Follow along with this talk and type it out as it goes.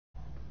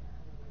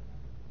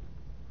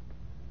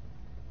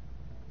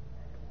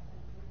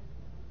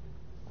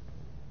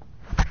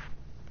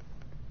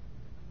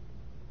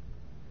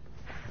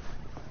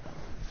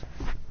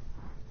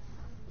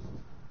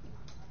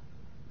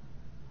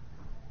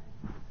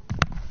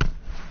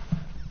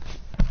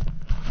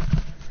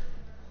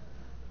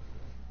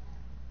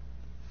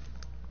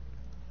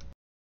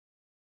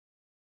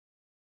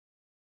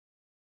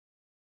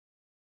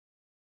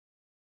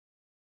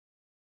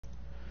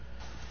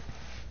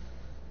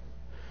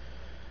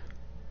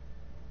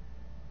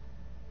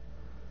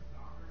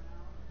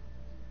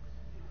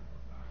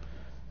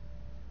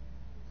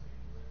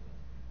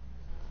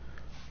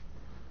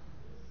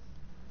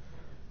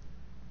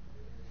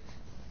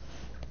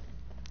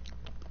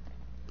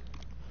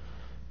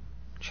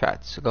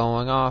Chat's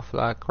going off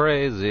like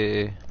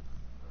crazy.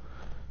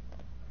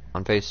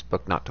 On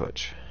Facebook, not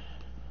Twitch.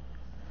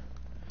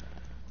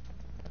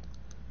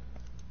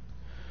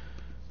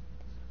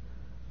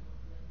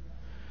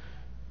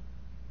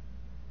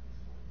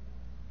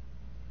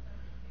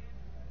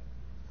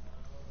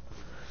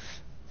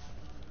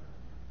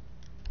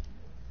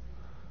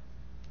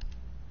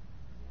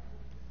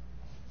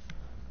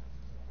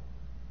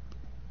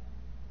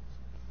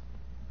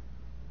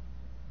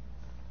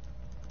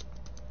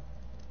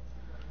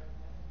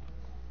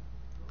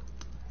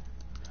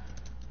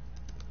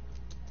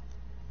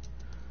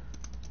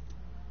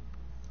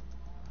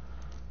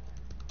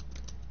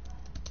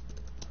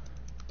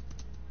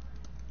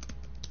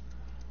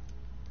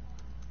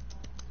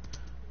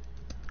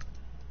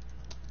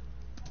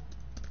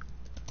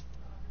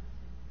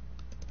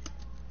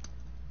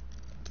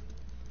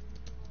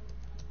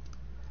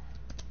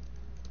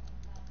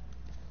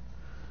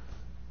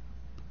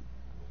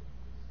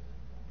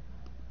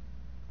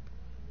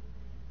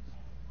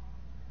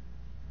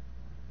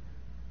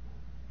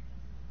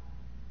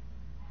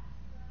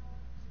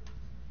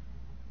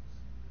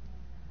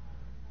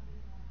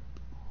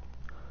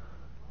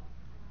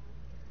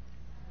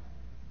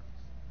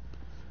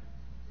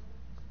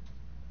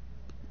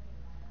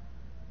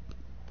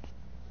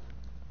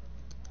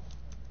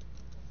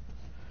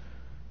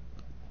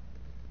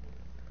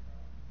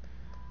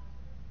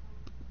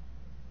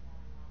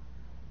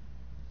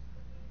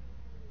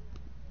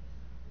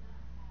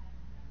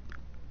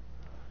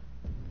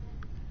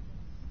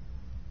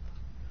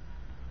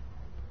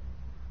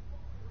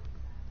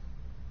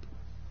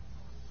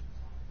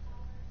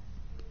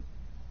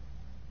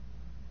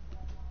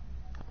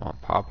 I'll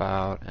pop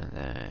out and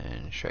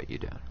then shut you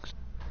down.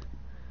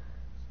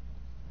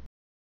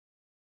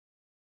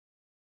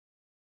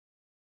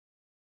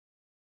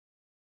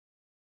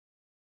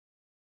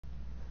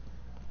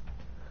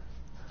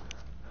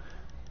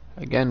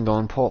 Again,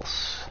 going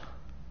pulse.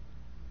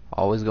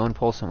 Always going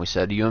pulse, and we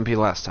said UMP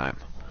last time.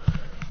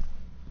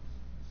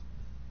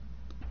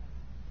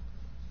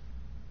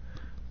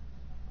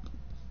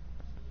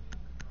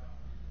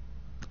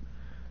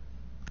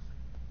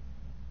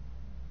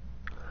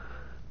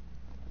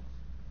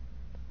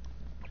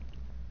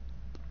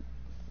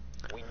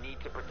 We need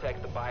to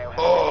protect the biohazard.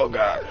 Oh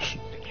gosh.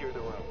 Secure the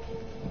room.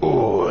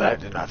 Ooh, that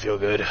did not feel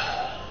good.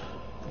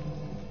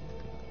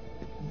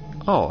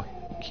 Oh,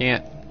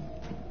 can't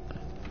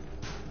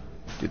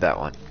do that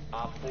one.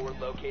 Op 4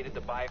 located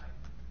the bio.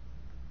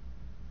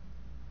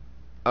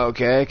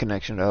 Okay,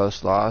 connection to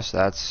host lost.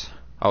 That's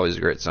always a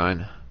great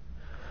sign.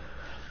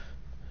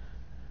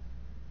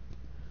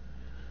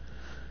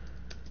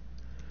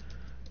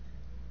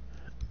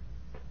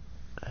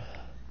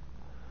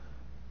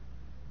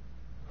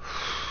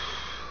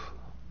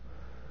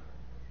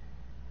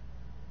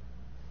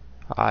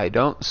 I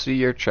don't see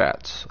your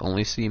chats,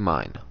 only see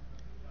mine.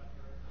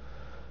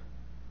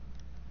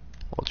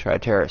 We'll try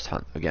terrorist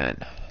hunt again.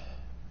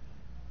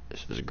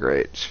 This is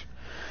great.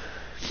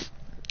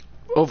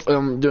 Hopefully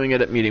I'm doing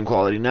it at medium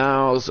quality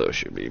now, so it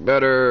should be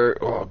better.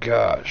 Oh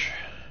gosh.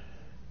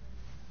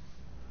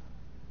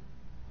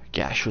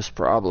 Gaseous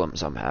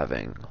problems I'm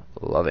having.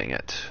 Loving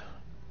it.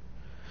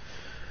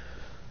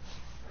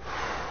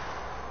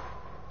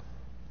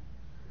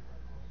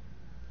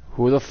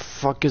 Who the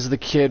fuck is the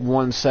kid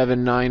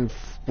 179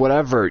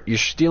 whatever? You're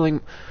stealing...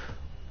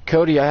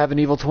 Cody, I have an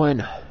evil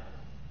twin.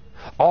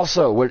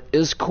 Also, what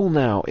is cool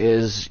now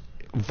is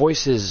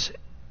voices,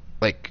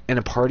 like in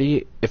a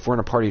party, if we're in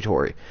a party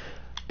tour,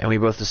 and we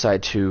both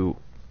decide to,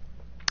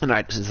 and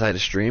I decide to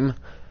stream,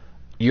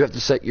 you have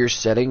to set your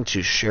setting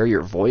to share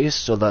your voice,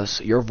 so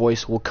thus your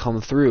voice will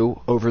come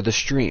through over the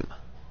stream.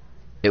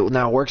 It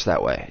now works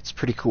that way. It's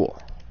pretty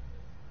cool.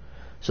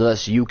 So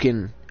thus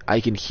I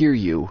can hear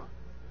you.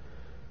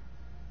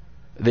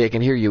 They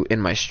can hear you in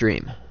my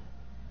stream.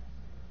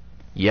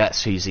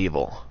 Yes, he's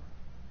evil.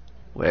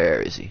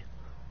 Where is he?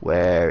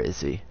 Where is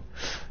he?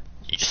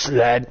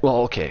 Sled.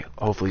 Well, okay.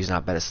 Hopefully he's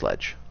not bad at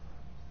sledge.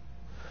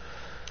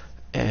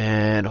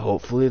 And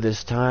hopefully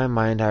this time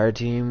my entire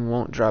team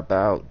won't drop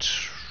out.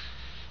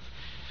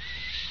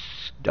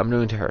 I'm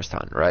doing terrorist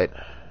hunt, right?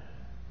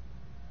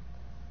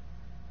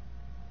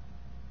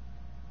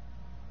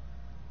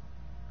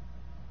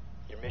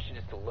 Your mission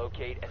is to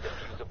locate and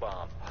defuse a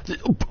bomb.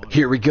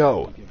 Here we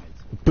go.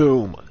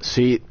 Boom.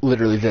 See,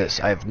 literally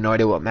this. I have no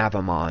idea what map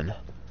I'm on.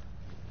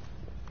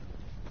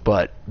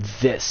 But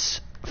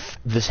this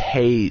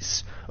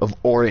haze of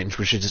orange,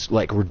 which is just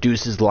like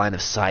reduces the line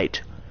of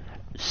sight.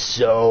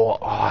 So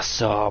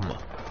awesome.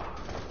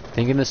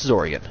 Thinking this is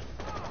Oregon.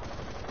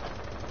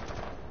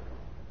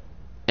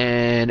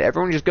 And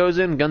everyone just goes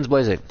in, guns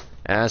blazing,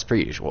 as per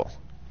usual.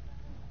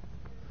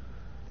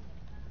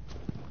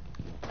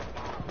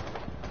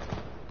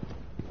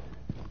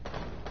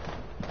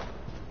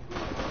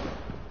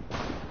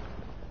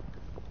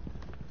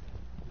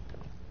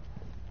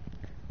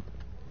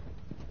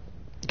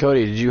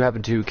 Cody, did you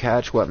happen to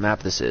catch what map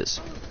this is?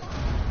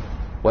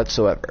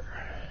 Whatsoever.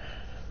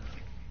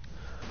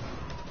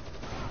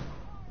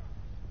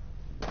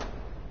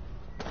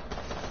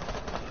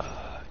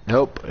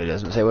 Nope, it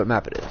doesn't say what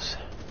map it is.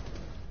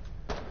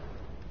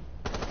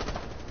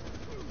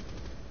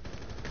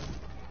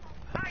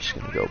 I'm just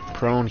gonna go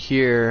prone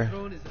here,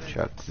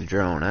 chuck the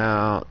drone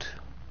out.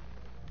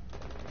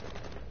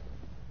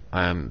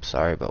 I'm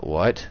sorry, but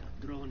what?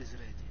 Drone is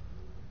ready.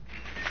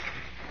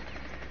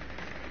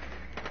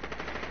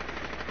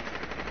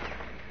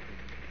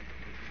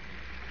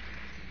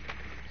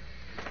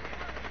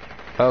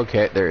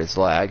 Okay, there is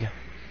lag.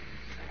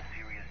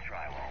 Serious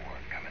drywall work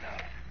coming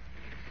up.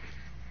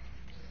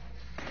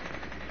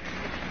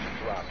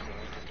 Dropped. We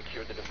need to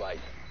secure the device.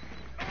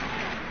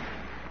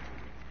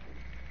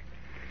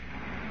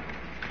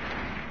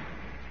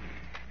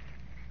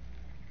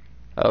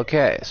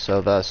 Okay,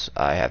 so thus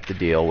I have to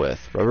deal with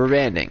rubber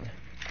banding.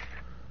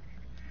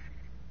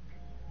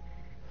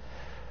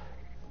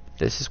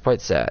 This is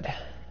quite sad.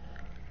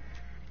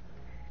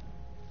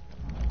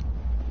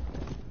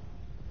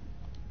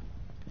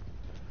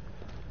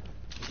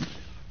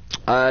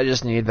 I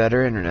just need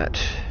better internet.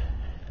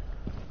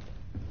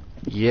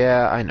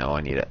 Yeah, I know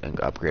I need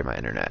to upgrade my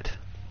internet.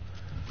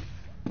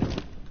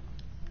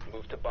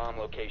 Move to bomb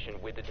location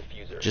with the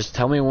diffuser. Just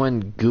tell me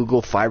when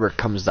Google Fiber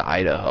comes to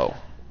Idaho.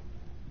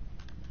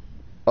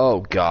 Oh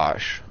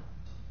gosh.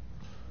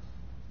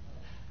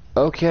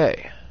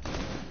 Okay.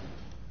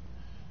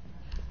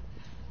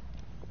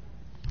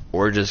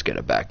 We're just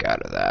gonna back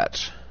out of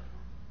that.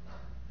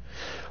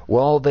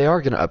 Well, they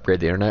are gonna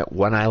upgrade the internet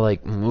when I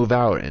like move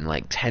out in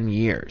like 10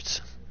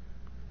 years.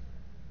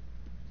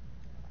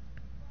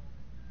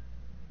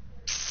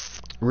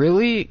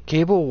 Really?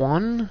 Cable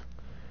One?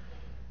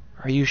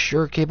 Are you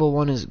sure Cable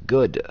One is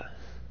good?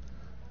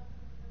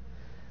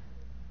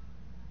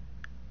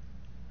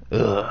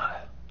 Ugh.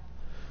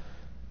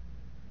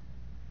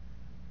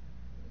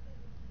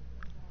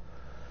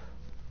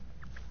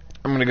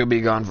 I'm gonna go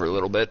be gone for a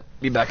little bit.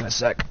 Be back in a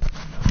sec.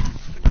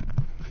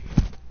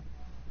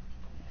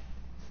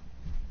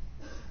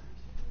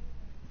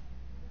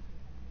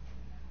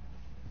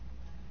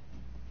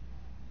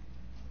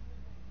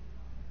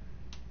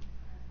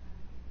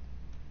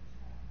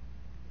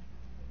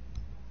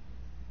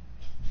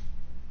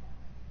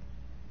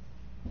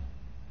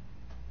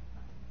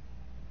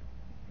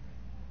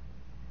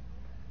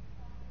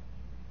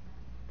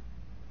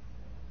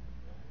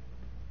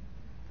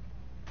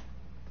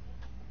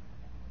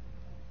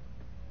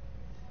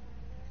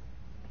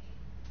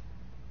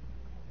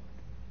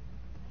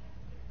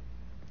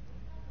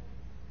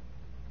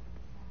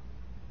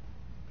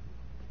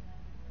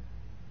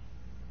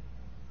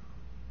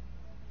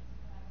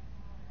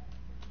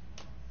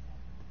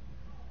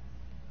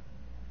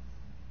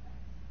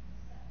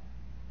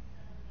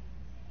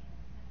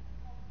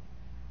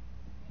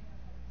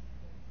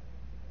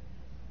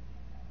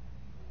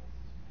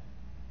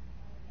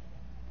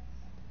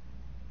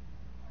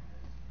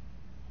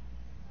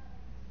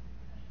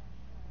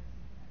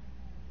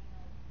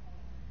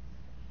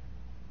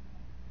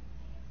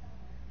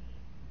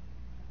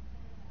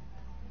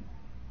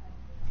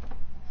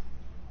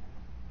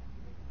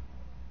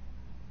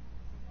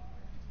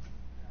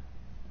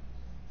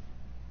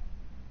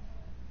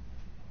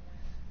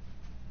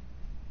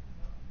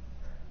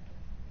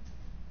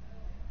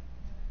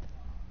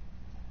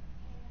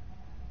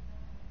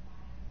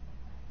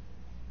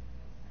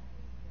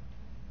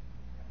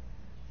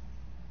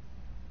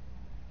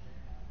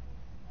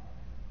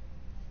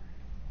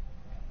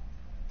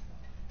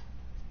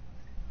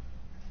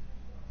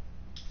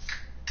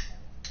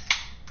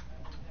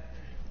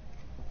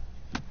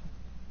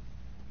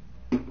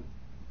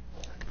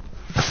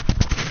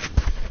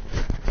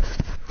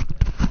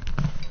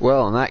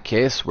 Well, in that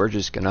case, we're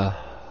just gonna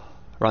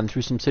run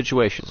through some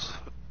situations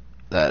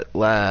that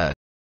lag.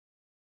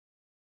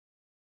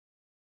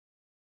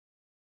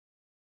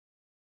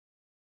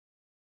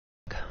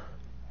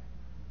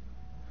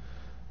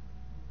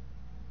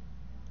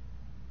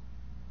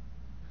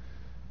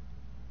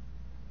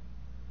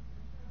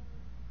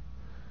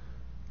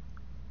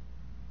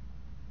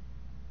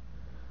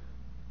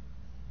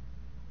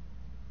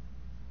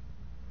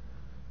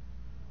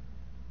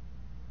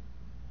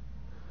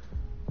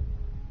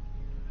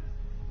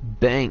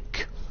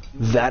 Bank.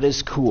 That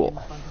is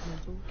cool.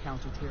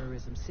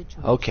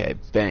 Okay,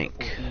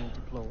 bank.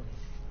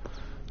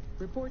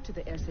 Report to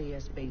the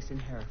SAS base in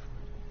Hereford.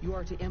 You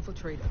are to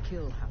infiltrate a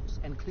kill house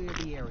and clear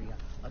the area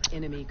of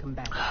enemy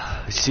combatants.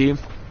 See?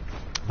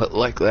 But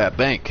like that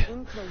bank.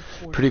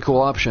 Pretty cool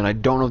option. I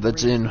don't know if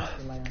that's in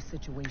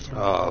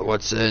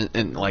what's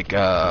in like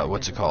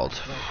what's it called?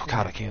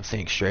 God, I can't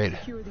think straight.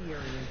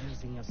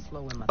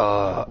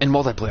 In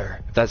multiplayer.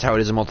 If that's how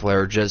it is in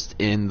multiplayer, just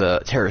in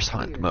the terrorist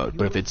hunt mode.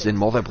 But if it's in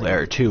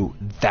multiplayer too,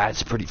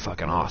 that's pretty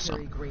fucking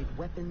awesome.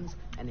 Weapons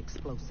and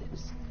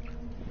explosives.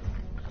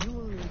 You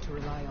will need to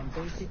rely on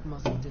basic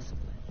muscle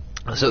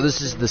discipline. So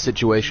this is the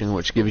situation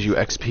which gives you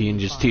XP and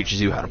just teaches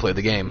you how to play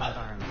the game.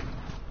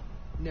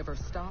 Never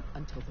stop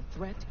until the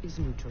threat is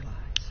neutralized.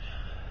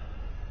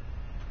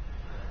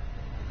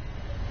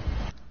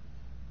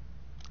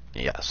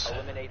 Yes.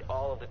 Eliminate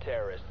all of the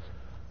terrorists.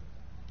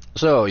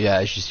 So, yeah,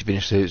 as you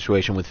finish the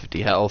situation with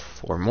 50 health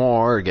or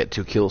more, get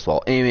 2 kills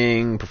while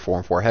aiming,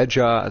 perform 4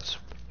 headshots.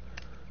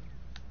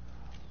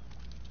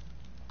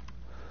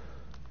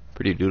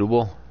 Pretty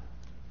doable.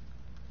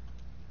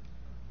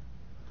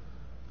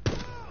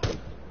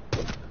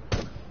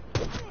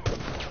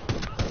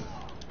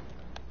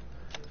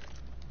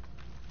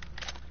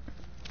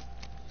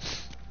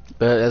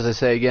 But as I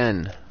say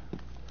again,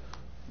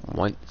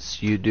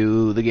 once you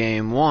do the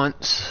game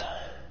once,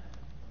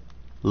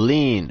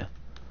 lean.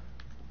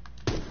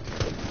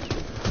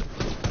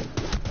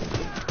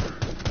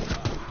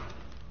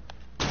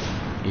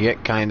 You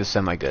get kinda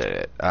semi-good at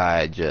it.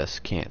 I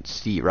just can't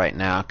see right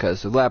now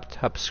because the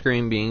laptop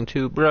screen being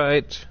too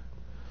bright.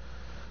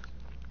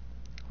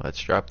 Let's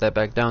drop that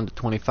back down to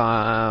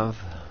 25.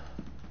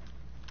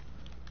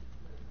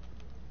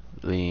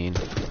 Lean.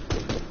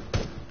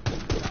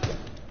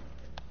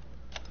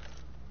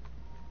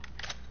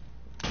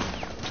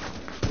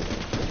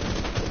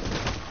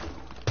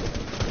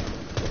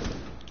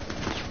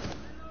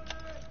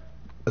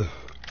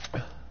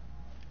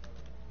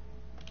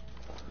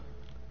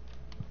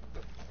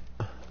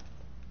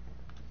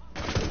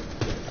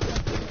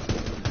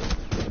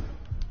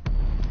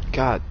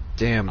 God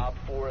damn,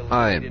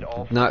 I am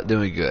not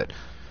doing good.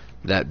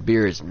 That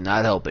beer is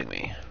not helping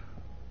me.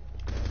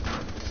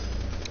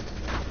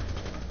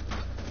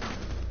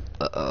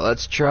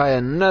 Let's try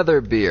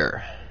another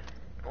beer.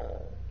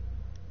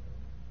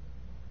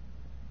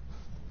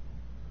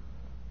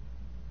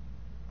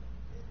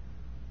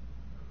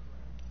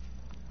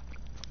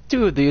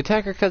 Dude, the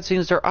attacker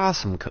cutscenes are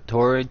awesome,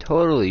 Tori.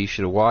 Totally, you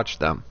should have watched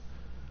them.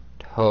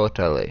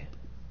 Totally.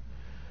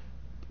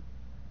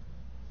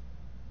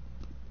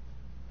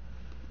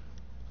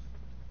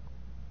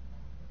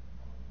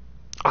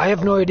 I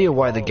have no idea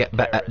why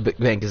the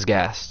bank is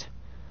gassed.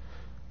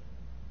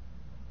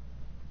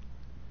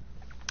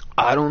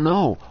 I don't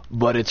know,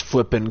 but it's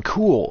flippin'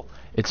 cool.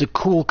 It's a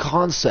cool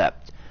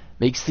concept.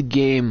 Makes the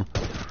game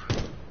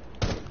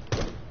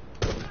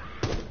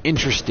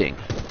interesting.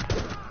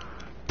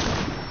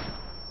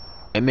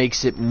 It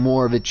makes it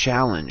more of a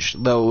challenge,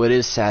 though it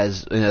is sad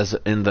as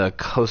in the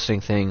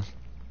coasting thing.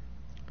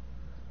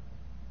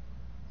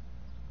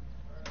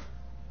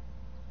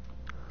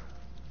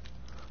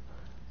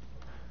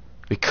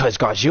 Because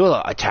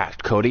Godzilla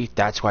attacked, Cody.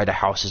 That's why the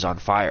house is on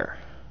fire.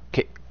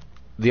 Okay.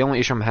 The only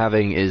issue I'm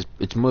having is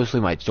it's mostly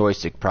my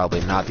joystick,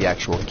 probably not the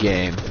actual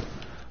game.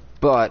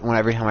 But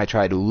every time I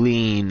try to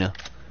lean,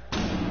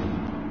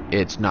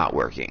 it's not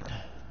working.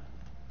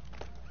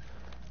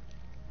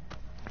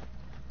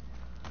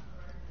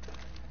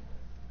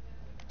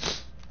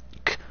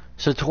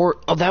 So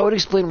that would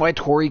explain why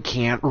Tori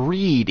can't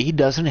read. He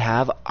doesn't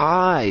have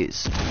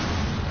eyes.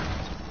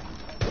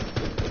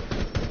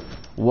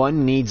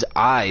 One needs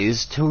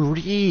eyes to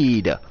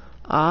read.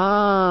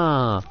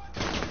 Ah.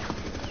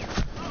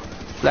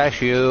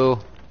 Flash you.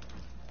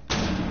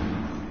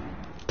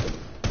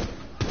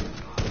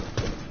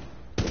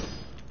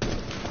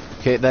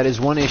 Okay, that is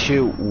one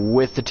issue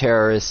with the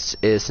terrorists,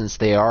 is since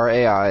they are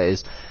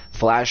AIs,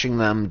 flashing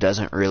them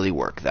doesn't really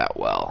work that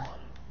well.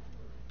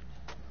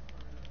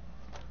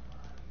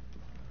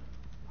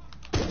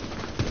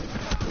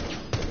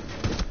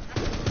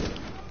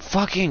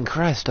 Fucking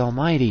Christ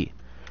almighty.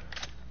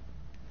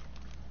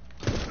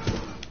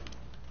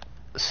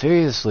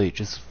 Seriously,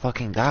 just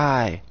fucking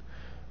die.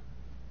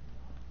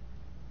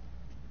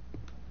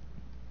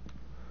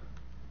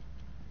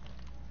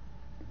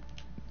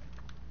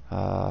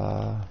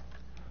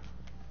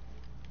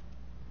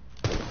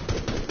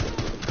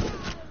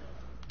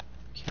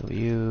 Kill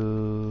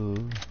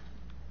you.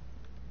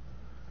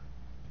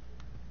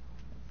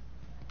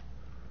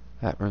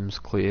 That room's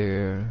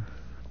clear.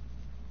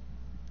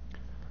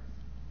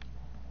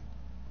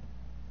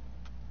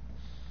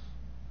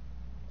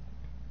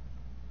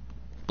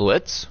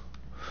 Blitz?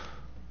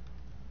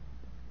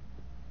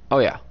 Oh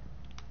yeah.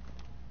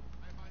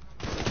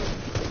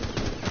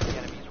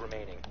 Enemies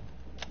remaining.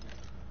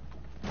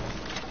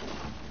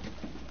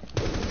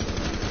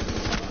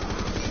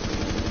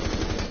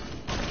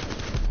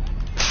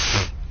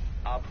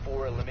 Op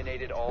 4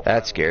 eliminated all.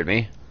 That scared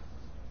me.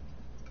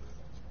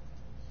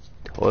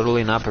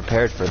 Totally not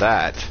prepared for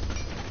that.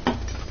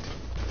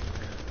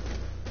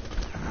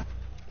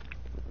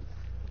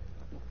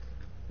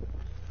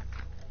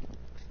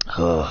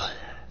 Ugh.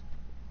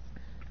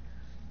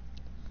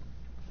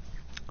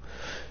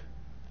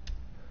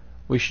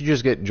 We should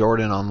just get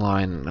Jordan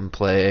online and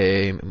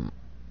play.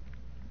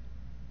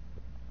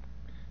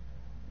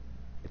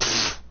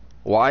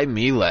 Why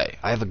melee?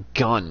 I have a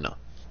gun.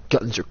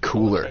 Guns are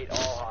cooler. Eliminate all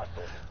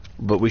hostiles.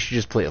 But we should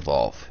just play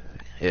Evolve.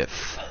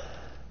 If.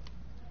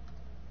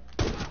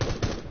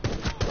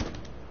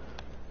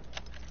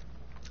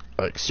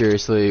 Like,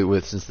 seriously,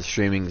 since the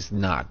streaming's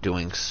not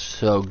doing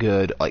so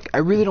good, like, I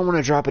really don't want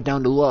to drop it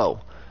down to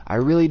low. I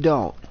really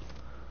don't.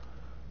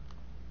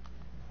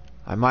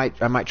 I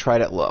might try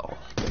it at low.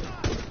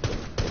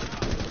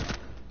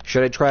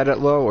 Should I try it at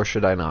low or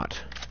should I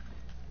not?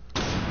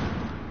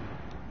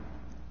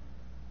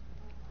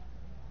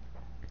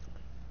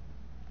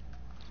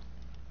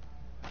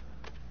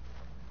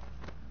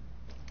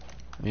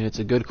 And it's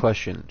a good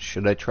question.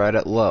 Should I try it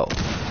at low?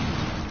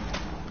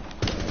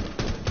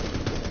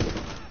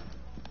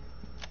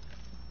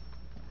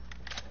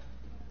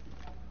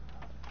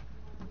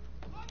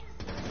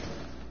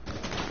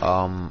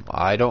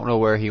 I don't know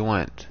where he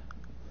went.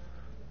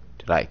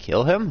 Did I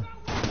kill him?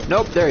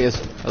 Nope, there he is.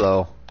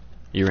 Hello.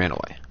 You ran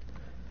away.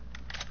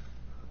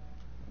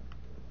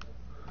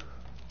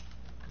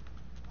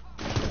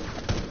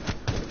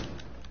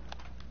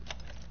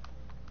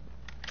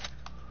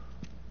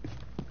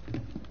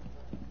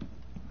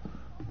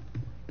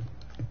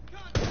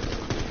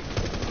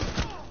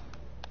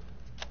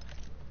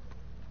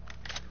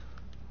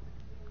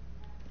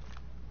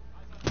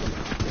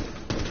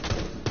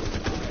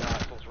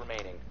 Hostiles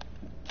remaining.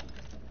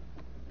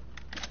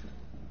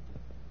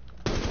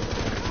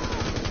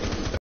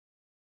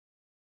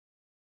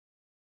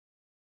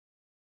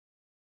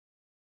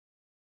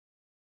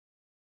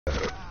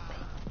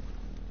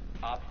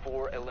 Op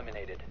 4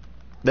 eliminated.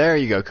 There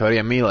you go, Cody.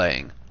 I'm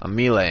meleeing. I'm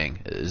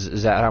meleeing.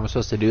 Is that how I'm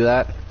supposed to do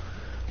that?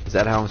 Is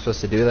that how I'm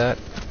supposed to do that?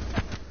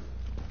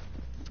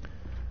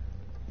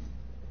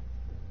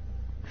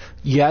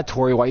 Yeah,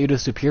 Tori, why you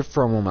disappeared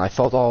for a moment? I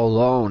felt all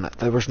alone.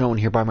 There was no one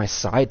here by my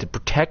side to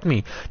protect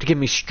me, to give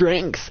me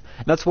strength.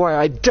 That's why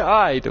I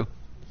died.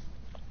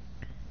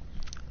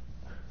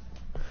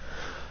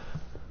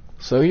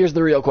 So here's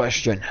the real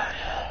question.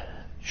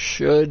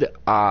 Should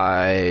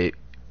I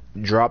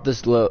drop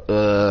this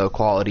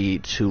quality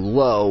to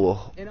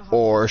low,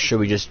 or should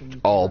we just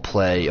all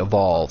play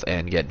Evolve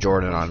and get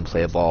Jordan on and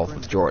play Evolve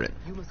with Jordan?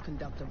 You must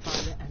conduct a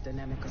violent and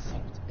dynamic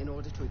assault in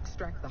order to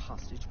extract the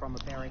hostage from a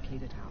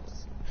barricaded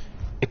house.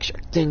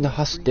 Extracting the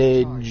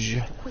hostage.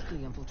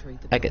 Quickly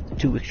infiltrate the I get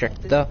to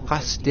extract the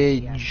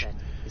hostage.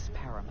 is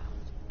paramount.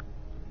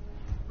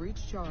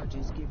 Breach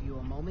charges give you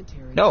a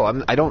momentary.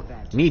 No, I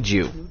don't need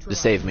you to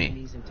save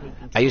me.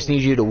 I just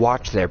need you to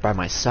watch there by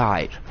my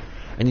side.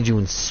 I need you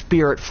in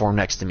spirit form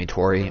next to me,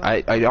 Tori.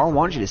 I don't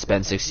want you to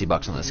spend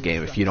 $60 on this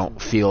game if you don't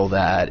feel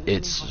that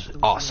it's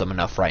awesome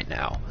enough right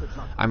now.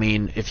 I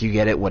mean, if you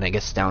get it when it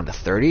gets down to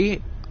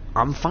 30,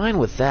 I'm fine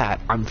with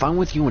that. I'm fine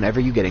with you whenever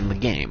you get in the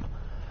game.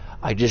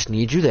 I just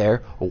need you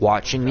there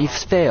watching me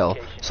fail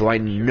so I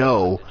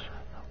know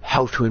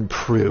how to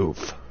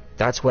improve.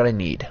 That's what I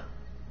need.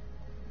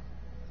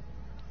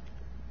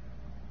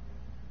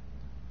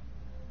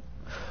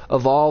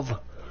 Evolve.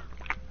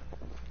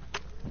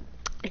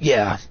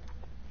 Yeah.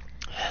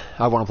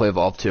 I want to play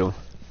Evolve too.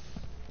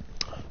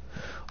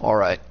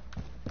 Alright.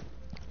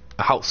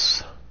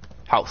 House.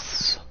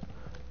 House.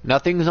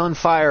 Nothing's on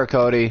fire,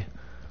 Cody.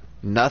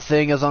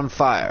 Nothing is on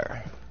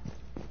fire.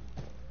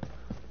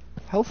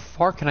 How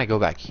far can I go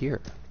back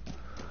here?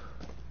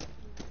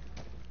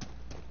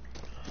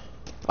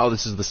 Oh,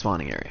 this is the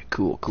spawning area.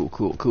 Cool, cool,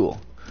 cool, cool.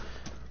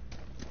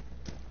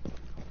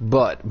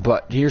 But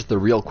here's the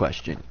real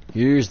question.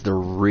 Here's the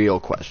real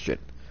question.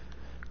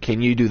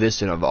 Can you do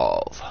this in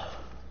Evolve?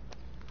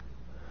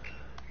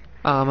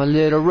 I'm a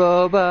little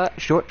robot,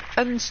 short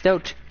and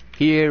stout.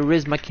 Here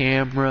is my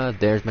camera,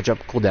 there's my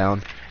jump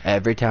cooldown.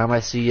 Every time I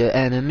see an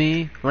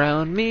enemy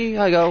around me,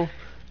 I go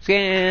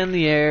scan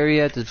the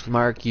area to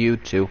mark you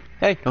too.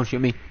 Hey, don't shoot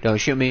me, don't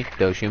shoot me,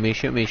 don't shoot me,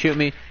 shoot me, shoot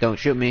me, don't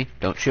shoot me,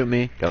 don't shoot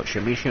me, don't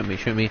shoot me, shoot me,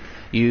 shoot me.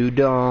 You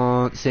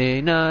don't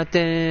say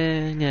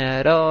nothing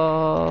at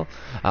all.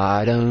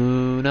 I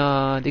do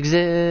not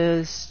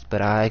exist,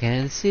 but I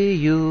can see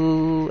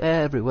you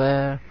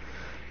everywhere.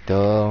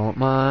 Don't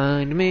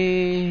mind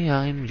me,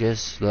 I'm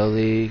just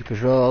slowly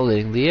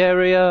patrolling the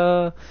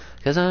area.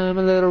 'Cause I'm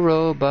a little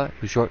robot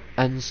who's short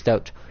and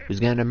stout,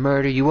 who's gonna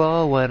murder you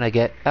all when I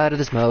get out of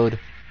this mode.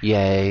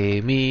 Yay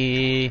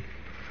me.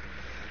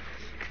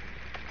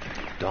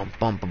 Dun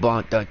bum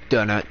bum dun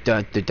dun dun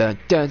dun dun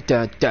dun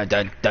dun dun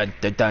dun dun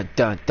dun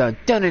dun dun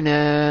dun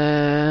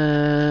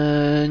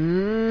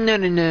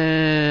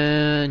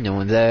dun. No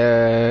one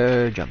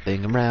there,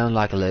 jumping around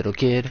like a little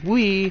kid.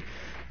 Wee.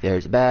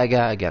 There's a bad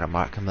guy, gotta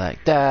mark him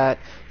like that.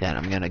 Then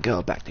I'm gonna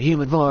go back to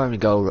human form and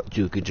go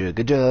jooga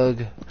jooga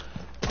jug.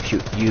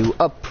 Shoot you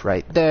up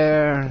right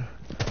there.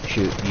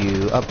 Shoot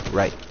you up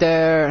right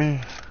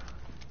there.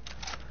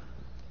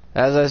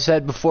 As I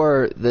said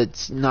before,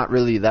 that's not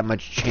really that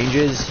much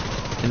changes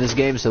in this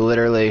game, so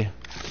literally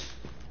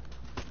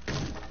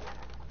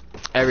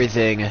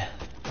everything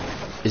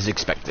is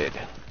expected.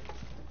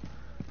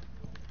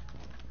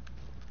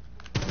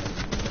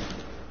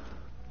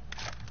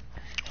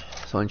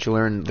 So once you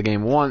learn the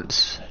game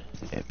once,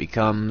 it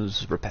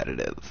becomes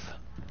repetitive.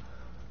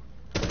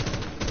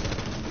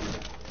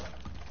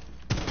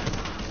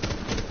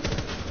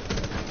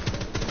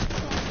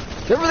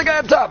 Get for the guy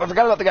up top! I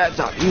forgot about the guy up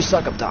top. You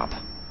suck up top.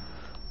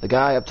 The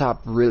guy up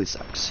top really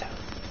sucks.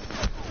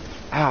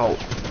 Ow.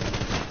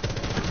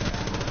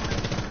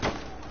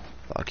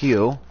 Fuck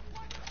you.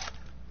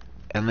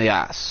 And the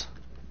ass.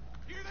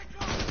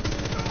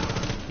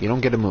 You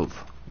don't get to move.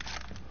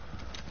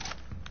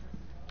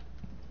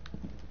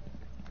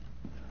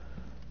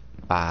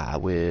 I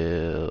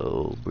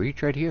will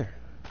breach right here.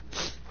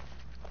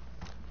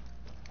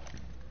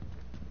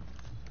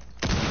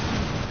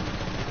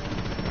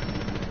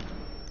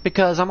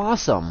 Because I'm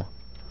awesome.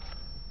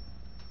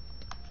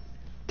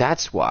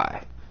 That's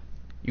why.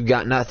 You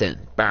got nothing.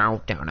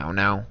 Bow, down, now,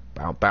 now.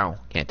 Bow, bow.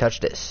 Can't touch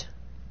this.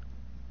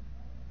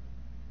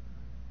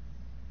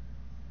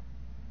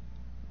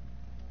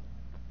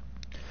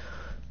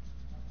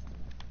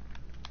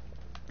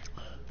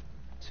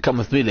 Come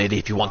with me, lady,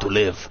 if you want to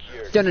live.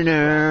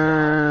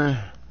 Dun-dun-dun.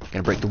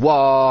 Gonna break the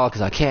wall,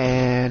 because I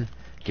can.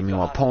 Give me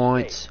more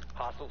points.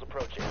 Hostiles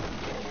approaching.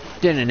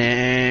 Dun-dun-dun.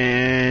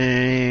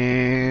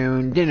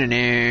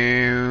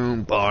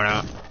 Dun-dun-dun.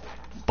 Ba-da.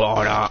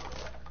 Ba-da.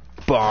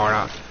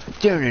 Ba-da.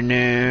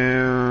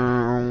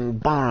 Dun-dun-dun.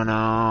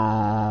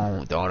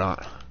 Ba-da. Da-da.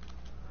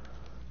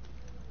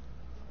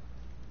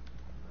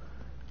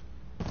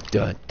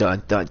 Dun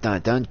dun dun dun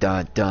dun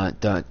dun dun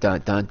dun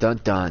dun dun dun dun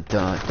dun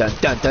dun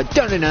dun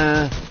dun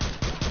dun.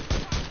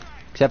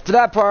 Except for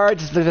that part,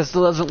 just because it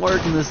still doesn't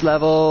work in this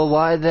level.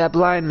 Why did that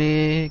blind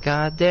me?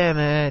 God damn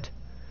it.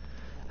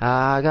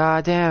 Ah,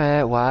 god damn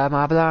it. Why am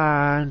I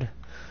blind?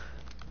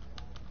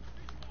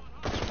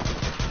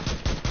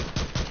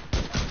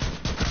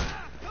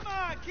 Come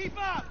on, keep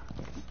up.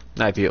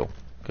 Knife you,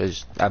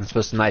 because I'm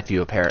supposed to knife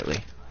you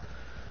apparently.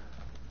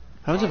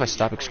 How happens if I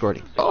stop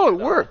escorting? Oh, it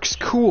works.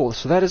 Cool.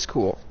 So that is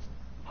cool.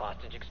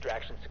 Hostage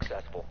extraction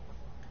successful.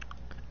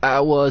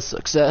 I was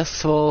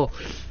successful.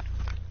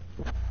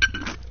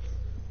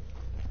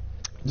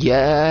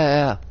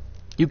 Yeah.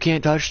 You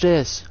can't touch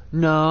this.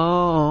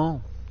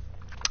 No.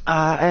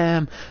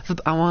 I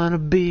wanna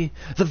be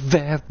the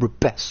very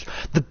best.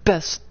 The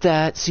best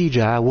that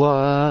Seige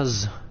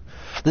was.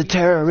 The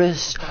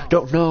terrorists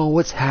don't know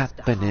what's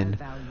happening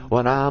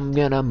when I'm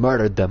gonna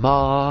murder them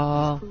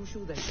all.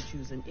 Crucial that you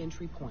choose an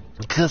entry point.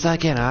 'Cause I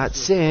cannot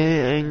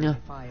sing,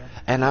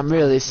 and I'm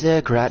really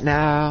sick right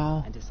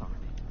now. And disarm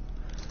it.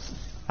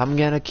 I'm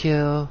gonna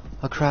kill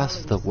across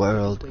the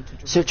world,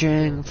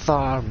 searching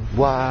far and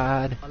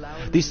wide.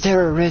 These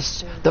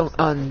terrorists don't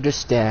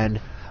understand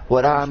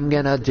what I'm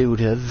gonna do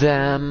to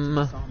them.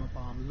 Disarm a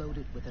bomb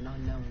loaded with an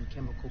unknown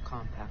chemical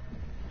compound.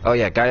 Oh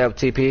yeah, guy up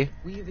TP.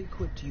 We have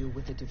equipped you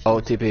with a diffuser.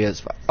 Oh, TP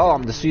is. Oh,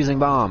 I'm defusing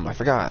bomb. I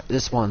forgot.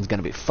 This one's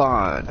gonna be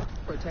fun.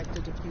 Protect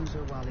the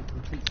diffuser while it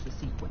completes the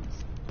sequence.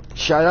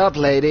 Shut up,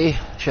 lady.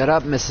 Shut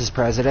up, Mrs.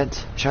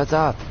 President. Shut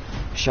up.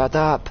 Shut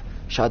up.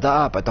 Shut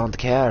up. I don't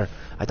care.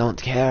 I don't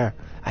care.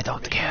 I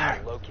don't care.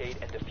 Locate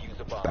and defuse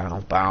a bomb.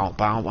 Bow,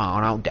 bow, bow,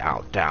 bow,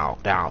 down, down,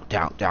 down,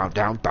 down, down,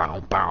 down,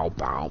 bow, bow,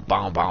 bow,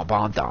 bow, bow,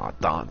 bow, down,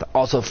 down.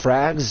 Also,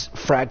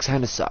 frags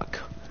kind of suck.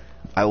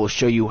 I will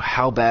show you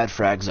how bad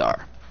frags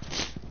are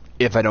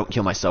if I don't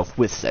kill myself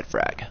with said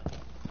frag.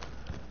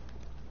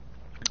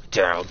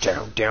 Down,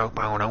 down, down,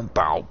 bow, down,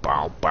 bow,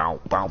 bow, bow,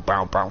 bow,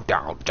 bow, bow,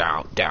 down,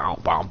 down, down,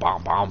 bow, bow,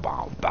 bow,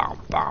 bow, bow,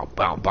 bow,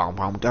 bow, bow,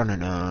 bow, down, na,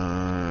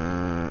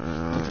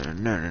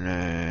 na,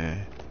 na.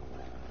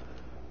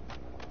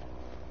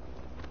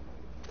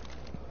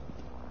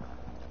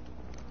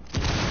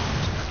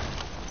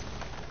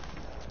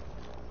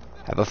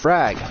 Have a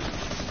frag.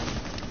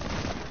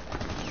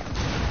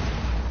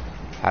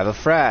 Have a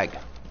frag.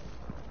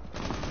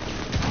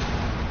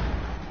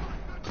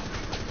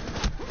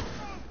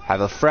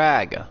 Have a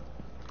frag.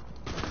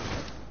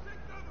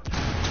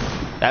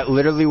 That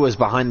literally was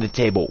behind the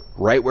table,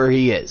 right where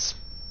he is.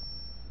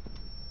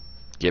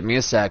 Give me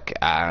a sec,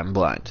 I'm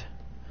blind.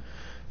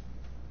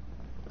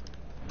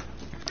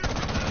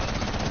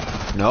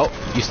 Nope,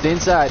 you stay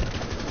inside.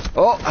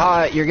 Oh,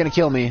 hi, you're gonna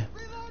kill me.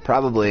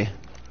 Probably.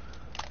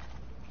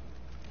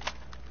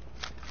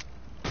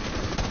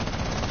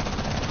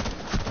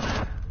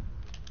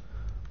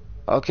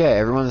 Okay,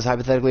 everyone's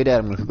hypothetically dead.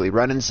 I'm gonna quickly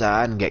run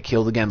inside and get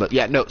killed again. But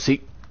yeah, no,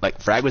 see,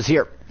 like, frag was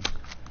here.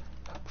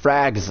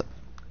 Frags.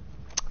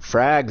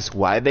 Frags,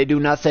 why do they do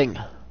nothing?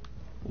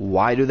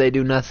 Why do they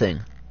do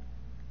nothing?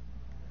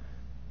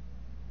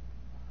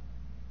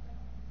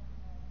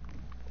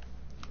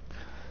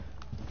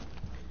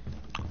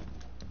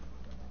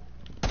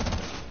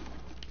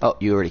 Oh,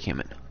 you already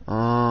came in.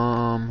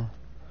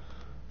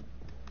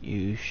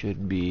 You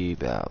should be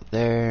about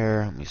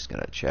there. I'm just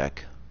gonna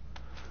check.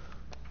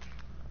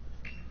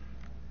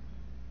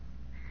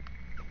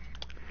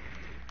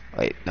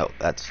 Wait, no,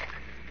 that's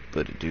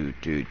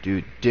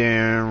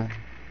down.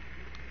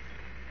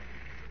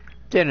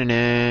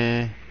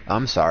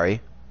 I'm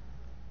sorry.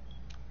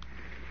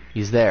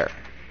 He's there.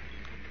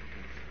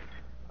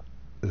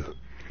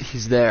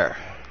 He's there.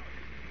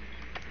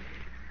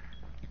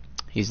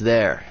 He's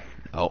there.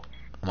 Oh,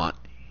 come on.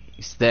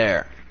 He's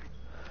there.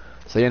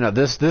 So you know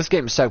this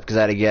game sucked because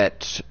I had to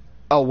get.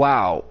 Oh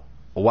wow,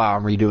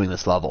 I'm redoing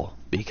this level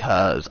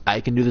because I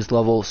can do this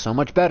level so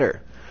much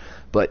better.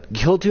 But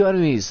kill two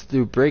enemies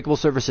through breakable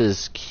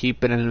surfaces.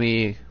 Keep an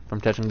enemy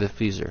from touching the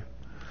diffuser.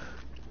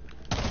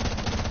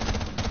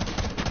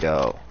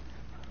 Go.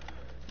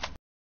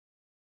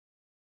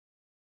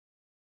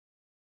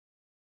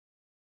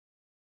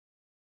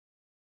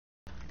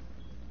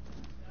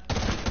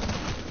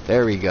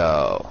 There we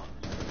go.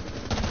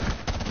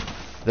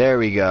 There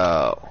we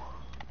go.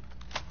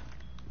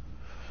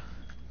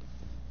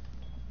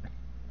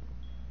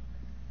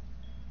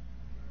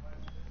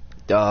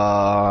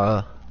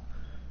 Duh.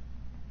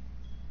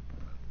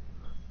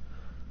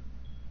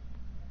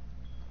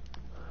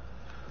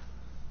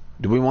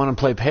 Do we want to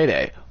play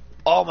Payday?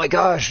 Oh my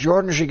gosh,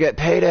 Jordan should get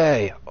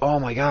Payday. Oh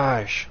my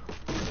gosh.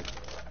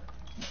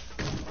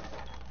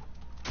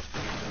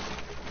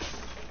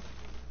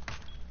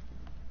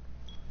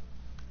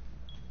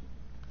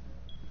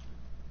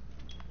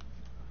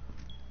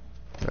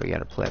 So we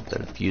gotta plant the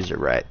diffuser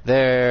right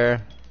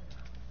there.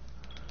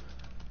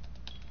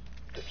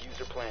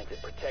 Diffuser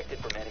planted. Protected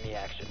from enemy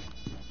action.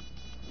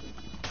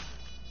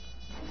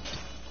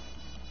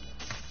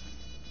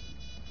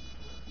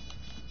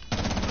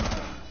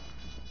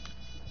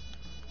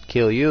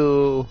 Kill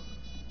you.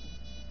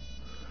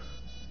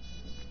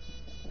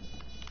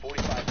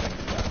 45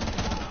 seconds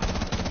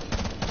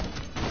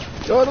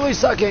left. Totally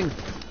sucking.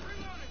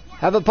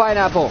 Have a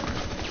pineapple.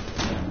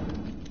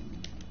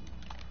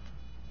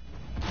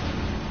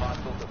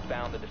 Hostiles have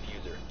found the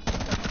diffuser.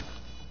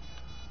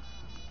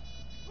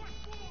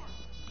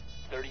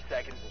 30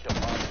 seconds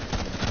until bomb.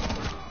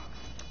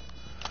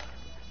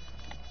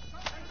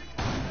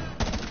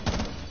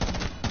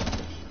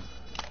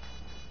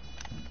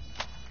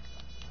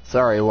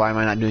 Sorry, why am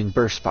I not doing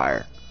burst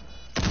fire?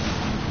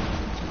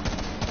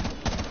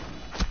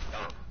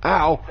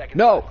 Ow!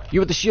 No!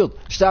 You with the shield!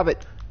 Stop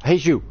it! I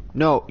hate you!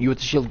 No! You with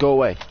the shield, go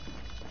away.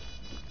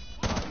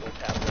 Hostiles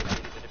have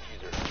located the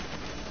diffuser.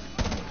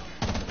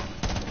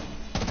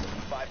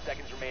 5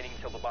 seconds remaining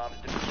until the bomb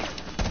is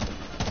defused.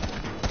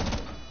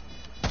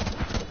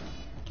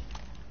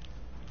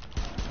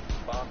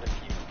 Bomb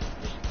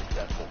defused. Mission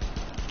successful.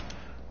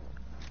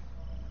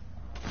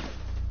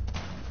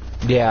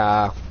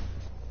 Yeah.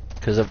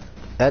 Because of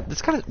that,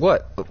 that's kind of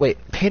what? Wait,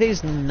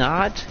 Payday's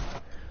not.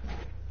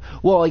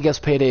 Well, I guess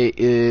Payday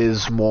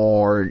is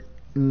more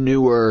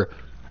newer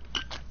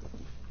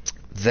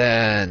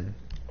than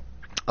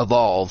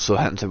Evolve, so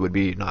hence it would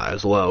be not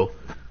as low.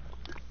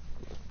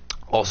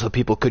 Also,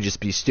 people could just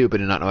be stupid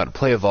and not know how to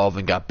play Evolve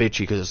and got bitchy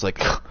because it's like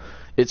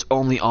it's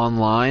only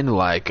online,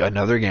 like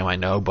another game I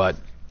know, but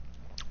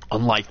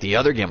unlike the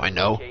other game I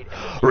know,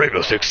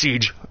 Rainbow Six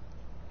Siege.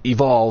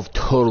 Evolve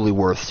totally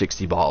worth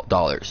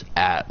 $60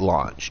 at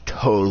launch.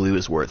 Totally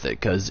was worth it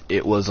because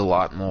it was a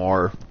lot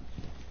more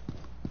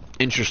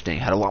interesting,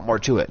 had a lot more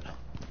to it.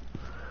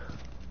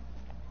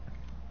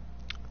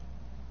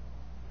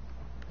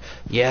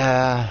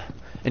 Yeah,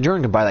 and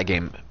Jordan can buy that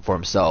game for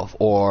himself,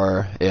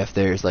 or if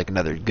there's like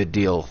another good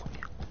deal,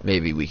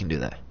 maybe we can do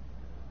that.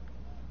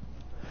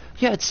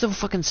 Yeah, it's so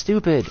fucking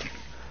stupid.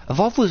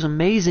 Evolve was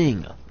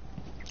amazing.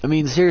 I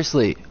mean,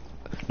 seriously.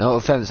 No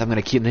offense, I'm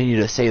gonna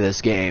continue to say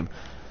this game.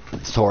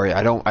 Sorry,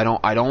 I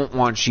don't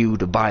want you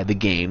to buy the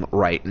game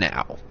right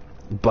now.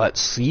 But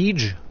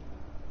Siege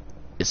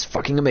is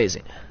fucking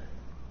amazing.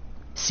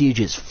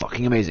 Siege is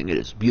fucking amazing. It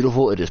is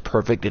beautiful, it is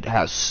perfect, it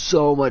has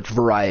so much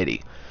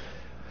variety.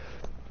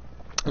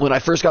 When I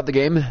first got the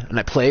game and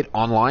I played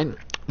online,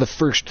 the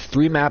first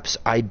 3 maps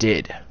I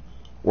did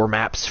were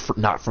maps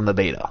not from the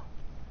beta.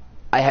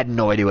 I had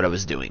no idea what I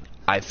was doing.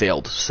 I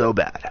failed so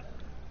bad.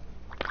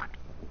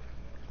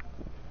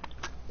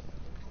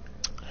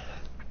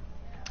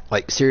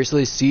 Like,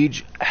 seriously,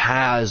 Siege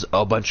has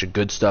a bunch of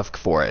good stuff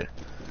for it.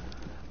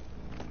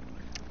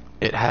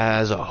 It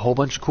has a whole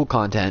bunch of cool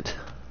content.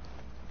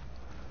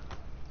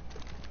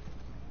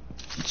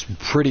 It's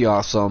pretty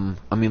awesome.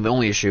 I mean, the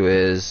only issue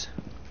is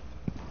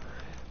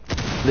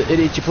the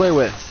idiots you play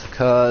with,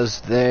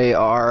 because they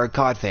are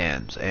COD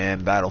fans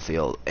and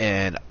Battlefield.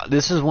 And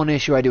this is one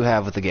issue I do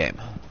have with the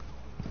game,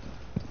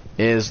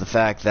 is the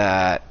fact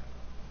that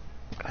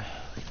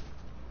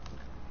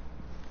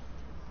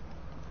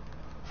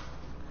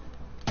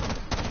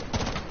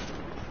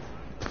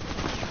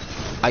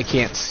I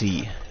can't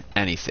see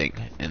anything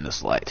in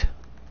this light.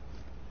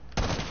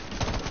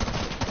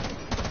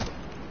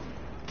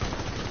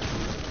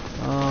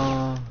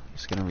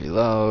 Just gonna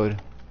reload.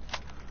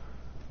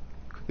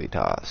 Quickly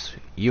toss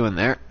you in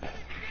there.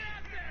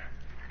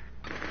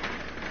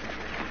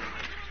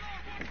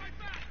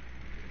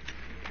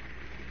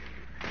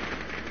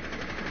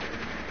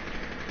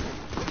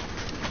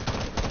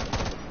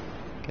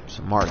 Get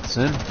some marks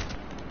in.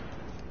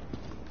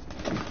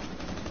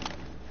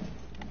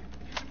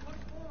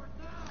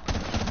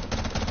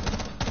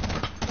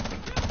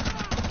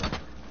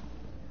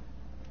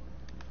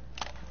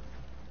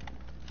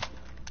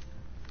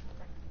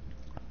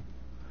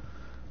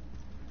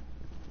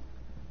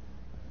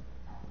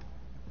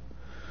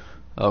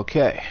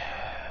 Okay,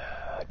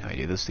 now I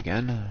do this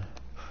again.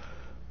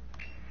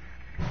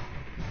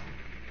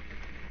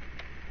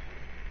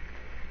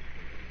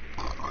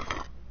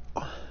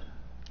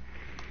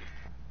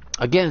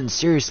 Again,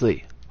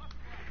 seriously,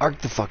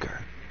 arc the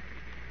fucker.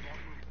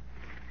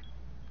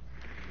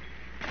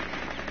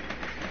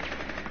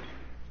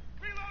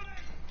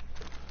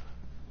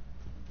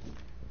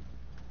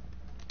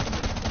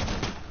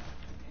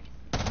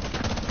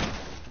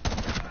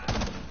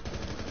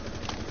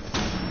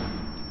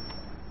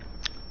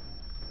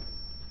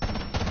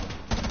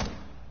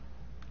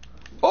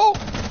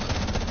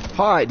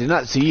 Hi, did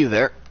not see you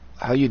there.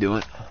 How you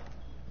doing?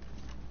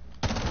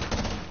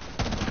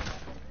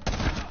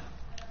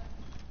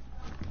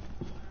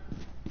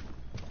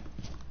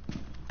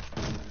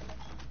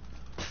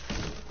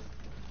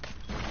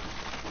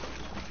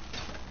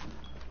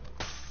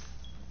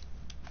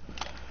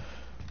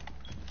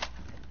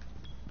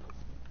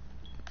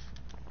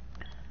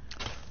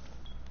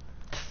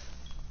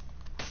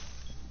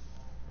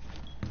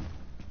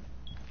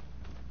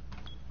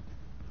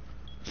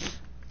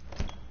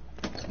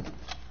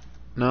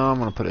 No, I'm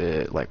gonna put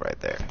it like right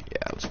there.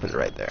 Yeah, let's put it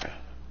right there.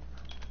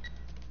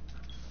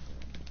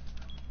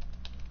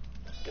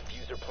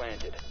 Diffuser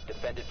planted.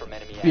 Defended from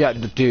enemy Yeah,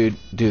 action.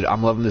 dude,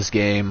 I'm loving this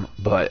game,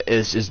 but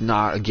it's just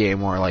not a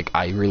game where like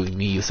I really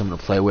need someone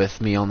to play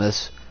with me on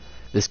this.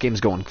 This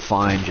game's going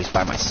fine just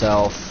by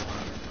myself.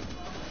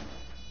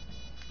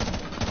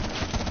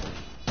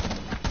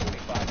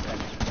 45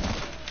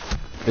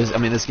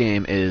 seconds. This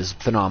game is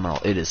phenomenal.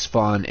 It is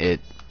fun.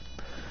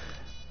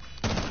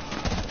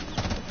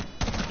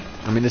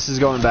 This is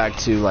going back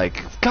to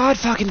like, God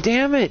fucking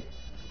damn it!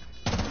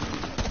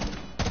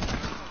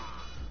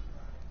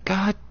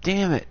 God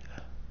damn it!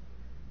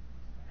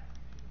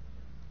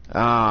 Oh,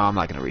 I'm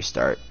not gonna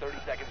restart. 30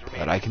 seconds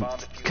remaining. But I can. Bomb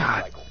diffuser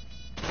God. cycle.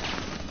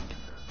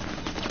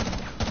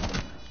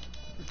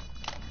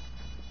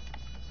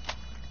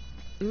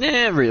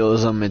 Nah,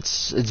 realism.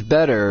 It's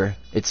better.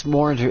 It's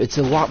more. It's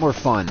a lot more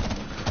fun.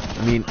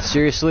 I mean,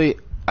 seriously,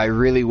 I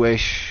really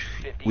wish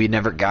we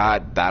never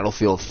got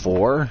Battlefield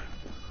 4.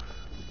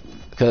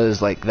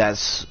 Because, like,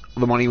 that's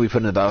the money we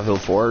put into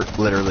Battlefield 4.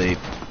 Literally,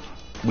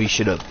 we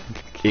should have.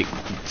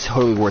 It's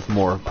totally worth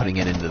more putting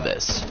it into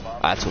this.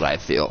 That's what I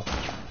feel.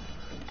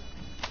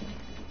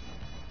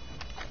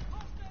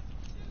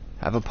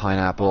 Have a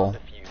pineapple.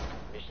 Defused.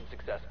 Mission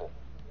successful.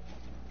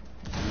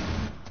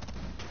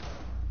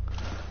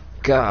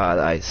 God,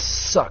 I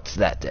sucked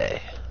that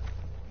day.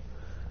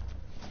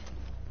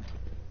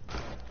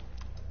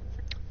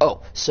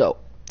 Oh, so,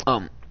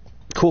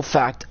 cool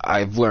fact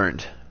I've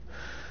learned.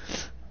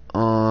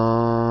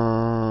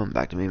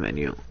 Back to main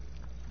menu.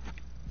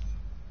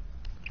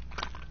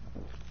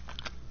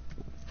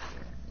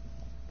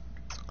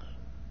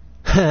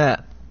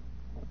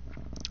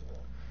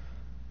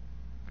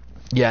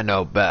 Yeah,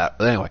 no, bad.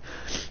 Anyway,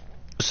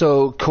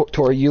 so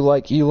Tori, do you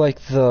like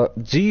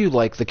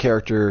the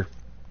character?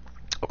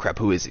 Oh crap,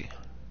 who is he?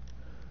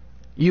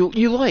 You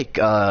like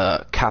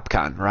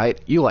Capcom,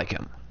 right? You like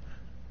him.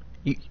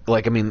 We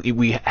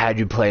had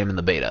you play him in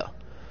the beta.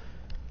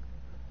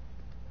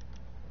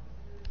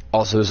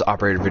 Also, his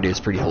operator video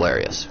is pretty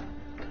hilarious.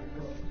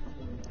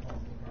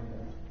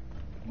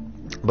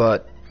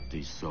 But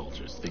these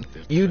soldiers think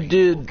they're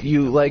did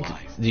you like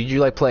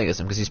playing as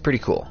him? Because he's pretty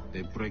cool.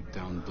 They break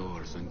down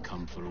doors and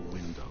come through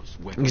windows.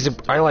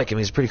 I like him.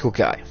 He's a pretty cool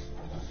guy.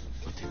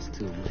 But it's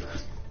too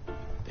late.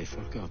 They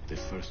forgot the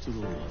first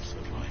rule of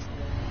survival.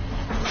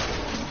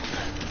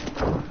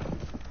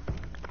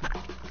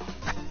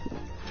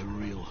 The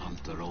real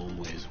hunter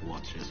always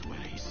watches where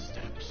he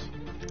steps.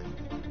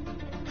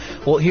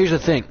 Well, here's the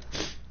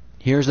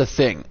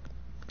thing.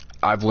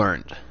 I've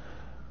learned.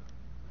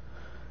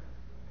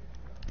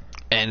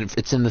 And if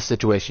it's in the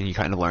situation, you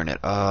kind of learn it.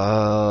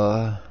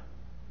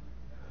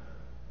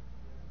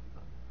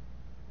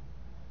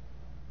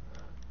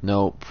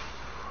 Nope.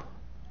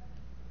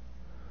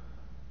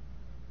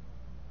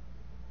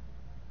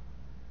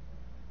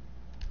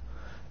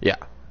 Yeah.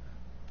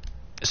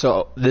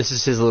 So, this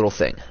is his little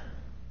thing.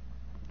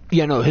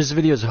 Yeah, no, his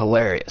video is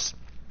hilarious.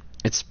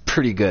 It's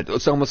pretty good.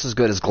 It's almost as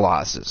good as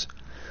Gloss's.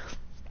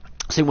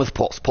 Same with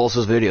Pulse.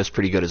 Pulse's video is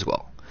pretty good as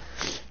well.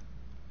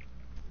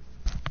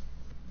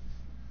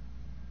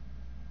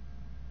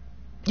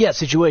 Yeah,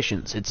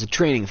 situations. It's a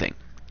training thing.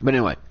 But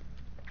anyway.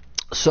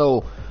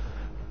 So...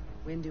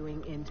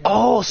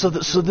 Oh, so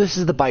this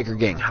is the biker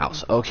gang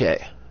house.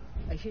 Okay.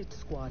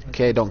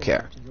 Okay, don't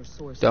care.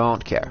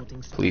 Don't care.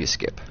 Please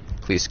skip.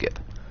 Please skip.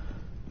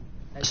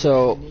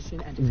 So,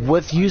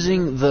 with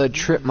using the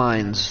trip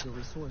mines,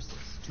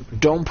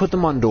 don't put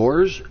them on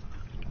doors.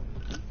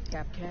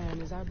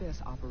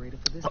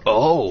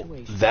 Oh,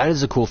 that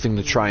is a cool thing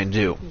to try and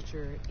do.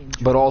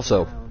 But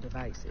also,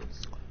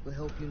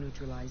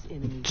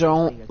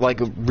 don't,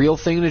 like a real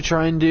thing to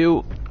try and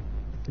do,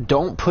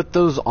 don't put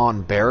those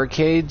on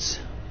barricades.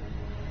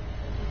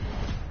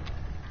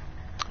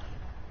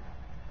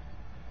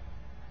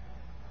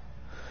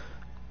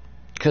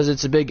 Because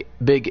it's a big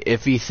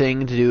iffy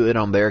thing to do it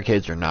on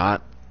barricades or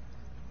not.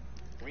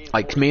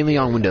 Like, mainly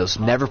on windows.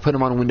 Never put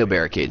them on window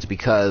barricades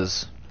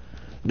because,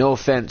 no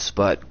offense,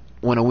 but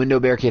when a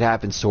window barricade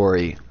happens,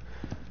 Tori,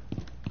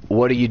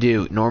 what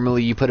do?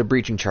 Normally you put a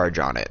breaching charge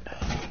on it.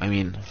 I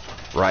mean,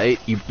 right?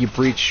 You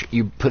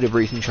put a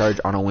breaching charge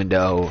on a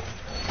window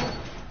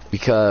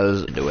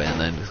because, and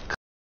then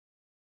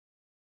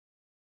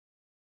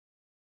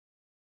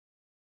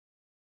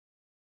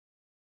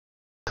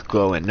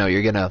go in. No,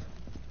 you're gonna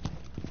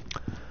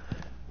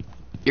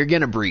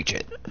breach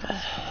it.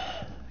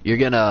 You're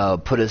gonna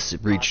put a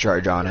breach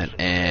charge on it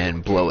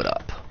and blow it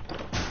up,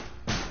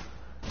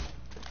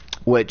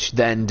 which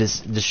then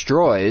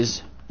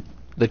destroys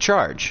the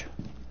charge.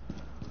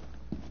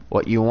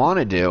 What you want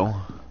to do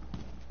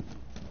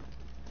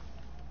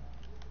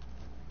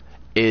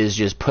is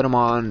just put them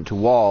on to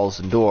walls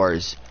and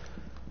doors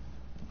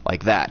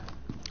like that.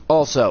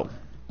 Also,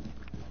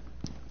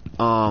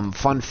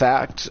 fun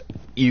fact,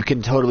 you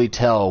can totally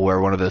tell where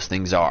one of those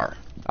things are.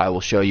 I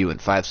will show you in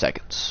 5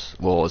 seconds.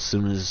 Well, as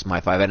soon as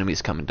my 5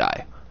 enemies come and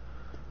die.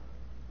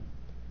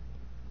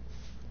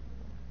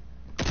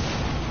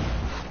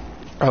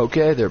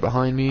 Okay, they're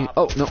behind me.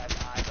 Oh, no.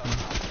 Eyes on the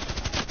hostage.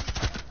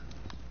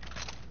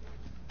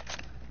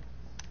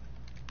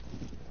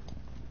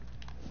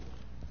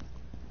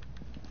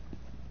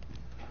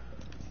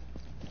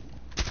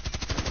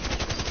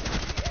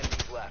 The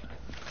enemies left.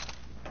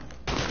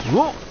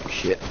 Whoa!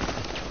 Shit.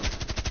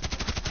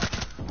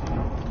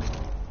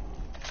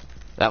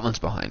 That one's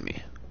behind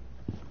me.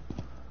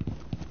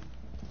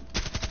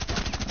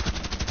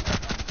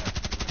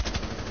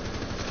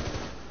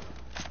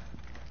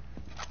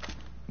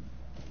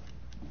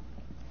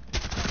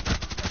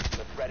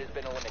 The threat has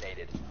been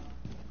eliminated.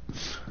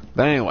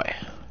 But anyway,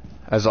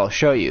 as I'll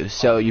show you.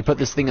 So you put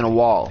this thing in a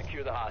wall.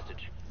 Secure the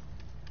hostage.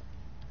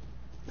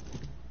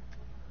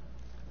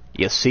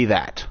 You see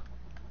that.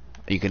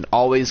 You can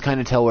always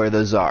kind of tell where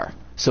those are.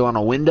 So on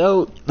a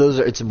window,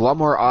 it's a lot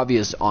more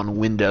obvious on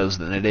windows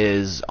than it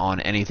is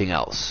on anything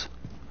else.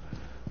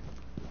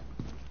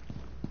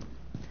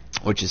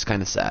 Which is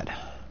kind of sad.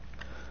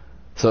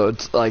 So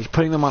it's like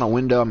putting them on a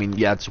window, I mean,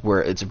 yeah, it's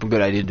where it's a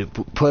good idea to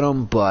put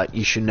them, but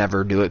you should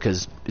never do it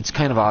because it's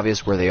kind of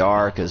obvious where they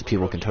are because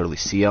people can totally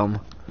see them.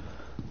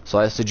 So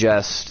I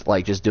suggest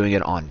like just doing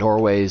it on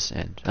doorways.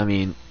 And I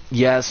mean,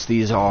 yes,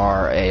 these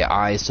are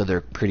AI, so they're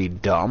pretty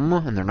dumb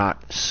and they're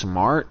not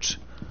smart.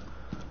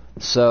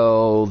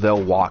 So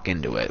they'll walk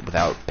into it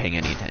without paying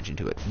any attention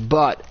to it.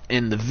 But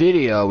in the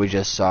video we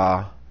just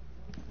saw,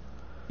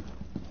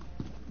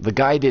 the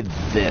guy did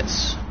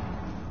this.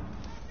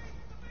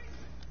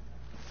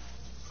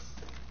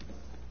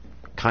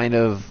 Kind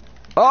of,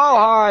 oh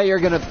hi, you're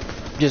gonna,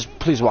 just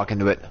please walk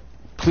into it.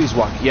 Please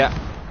walk, yeah.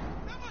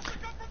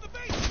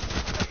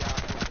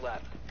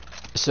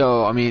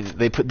 So, I mean,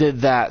 they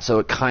did that, so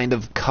it kind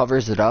of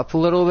covers it up a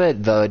little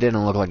bit, though it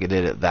didn't look like it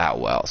did it that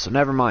well. So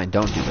never mind,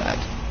 don't do that.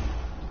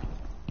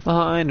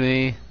 Behind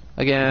me,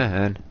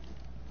 again.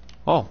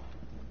 Oh,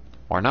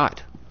 or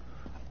not.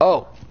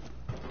 Oh.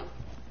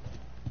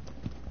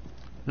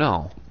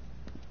 No.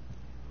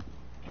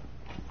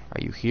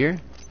 Are you here?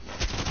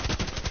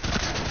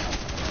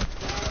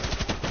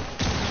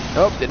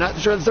 Oh, did not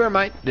destroy the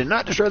thermite. Did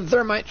not destroy the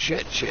thermite.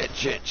 Shit, shit,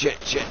 shit,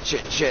 shit, shit,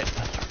 shit, shit.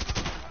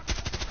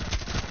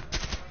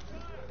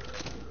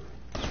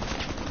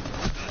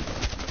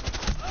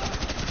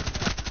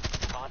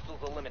 Hostiles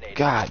eliminated.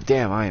 God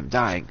damn, I am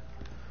dying.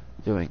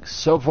 Doing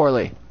so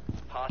poorly.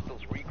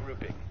 Hostiles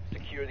regrouping.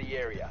 Secure the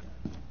area.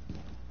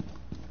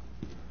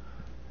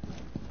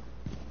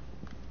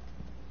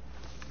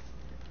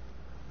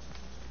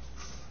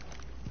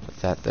 Put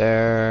that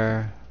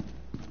there.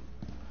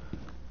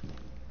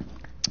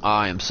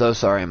 I am so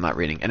sorry I'm not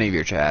reading any of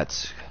your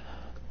chats.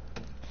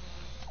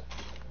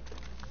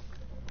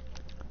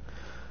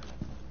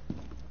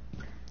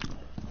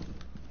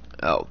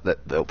 Oh,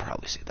 they'll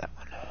probably see that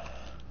one.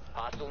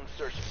 Hostile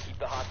insertion. Keep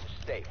the hostage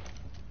safe.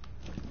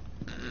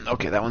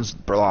 Okay, that one's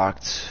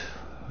blocked.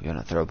 I'm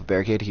gonna throw up a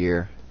barricade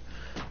here.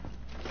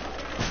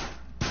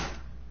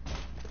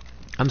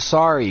 I'm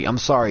sorry.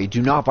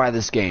 Do not buy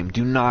this game.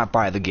 Do not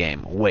buy the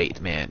game. Wait,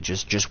 man.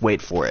 Just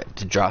wait for it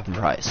to drop in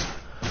price.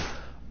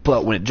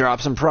 But when it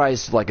drops in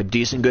price, like a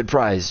decent good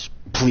price,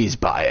 please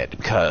buy it,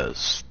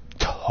 because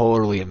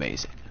totally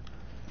amazing.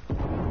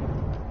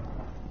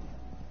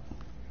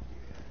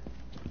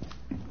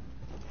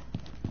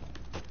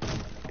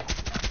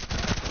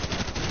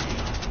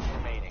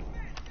 Remaining.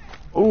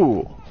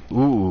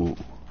 Ooh,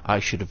 I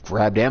should have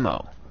grabbed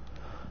ammo.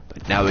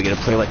 But now we gotta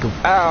play like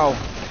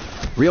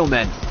real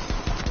men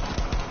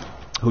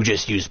who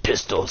just use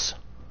pistols.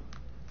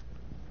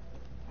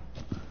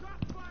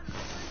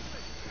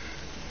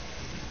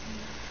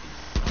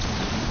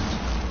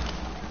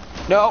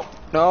 No,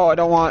 I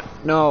don't want,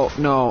 no,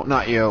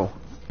 not you.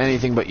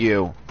 Anything but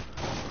you.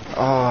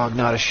 Oh,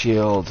 not a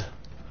shield.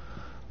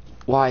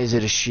 Why is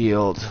it a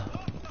shield?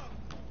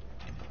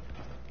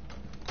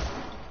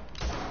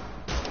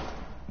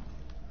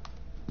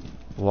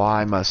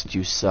 Why must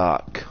you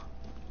suck?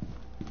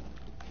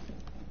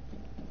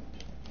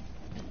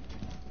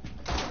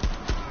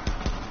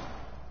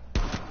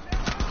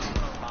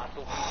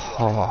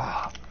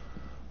 Oh,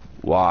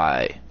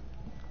 why?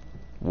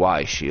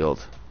 Why,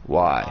 shield?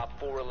 Why?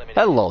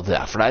 Hello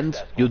there, friend.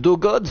 You do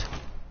good?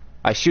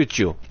 I shoot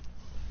you.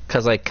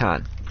 'Cause I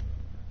can.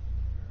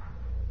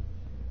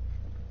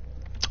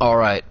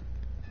 Alright.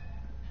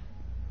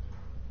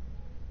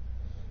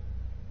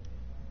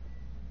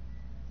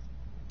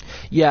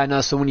 Yeah,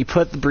 no, so when you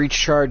put the breach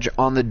charge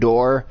on the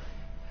door,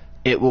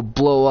 it will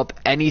blow up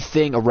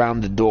anything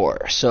around the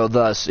door. So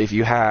thus, if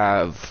you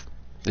have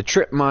the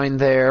trip mine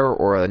there,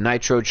 or a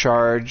nitro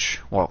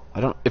charge, well,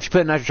 if you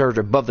put a nitro charge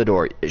above the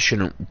door, it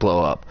shouldn't blow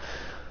up.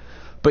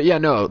 But yeah,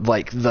 no,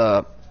 like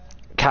the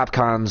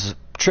Capcom's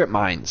trip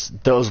mines,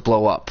 those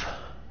blow up.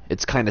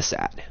 It's kind of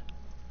sad.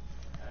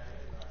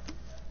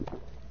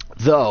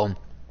 Though,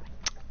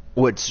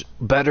 what's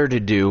better to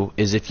do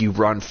is if you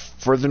run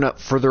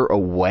further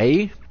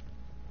away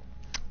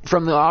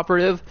from the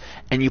operative,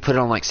 and you put it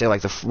on, like, say,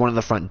 like one of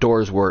the front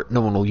doors where no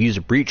one will use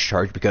a breach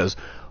charge, because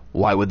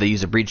why would they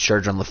use a breach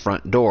charge on the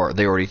front door?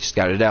 They already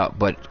scouted it out.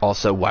 But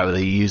also, why would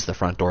they use the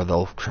front door?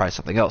 They'll try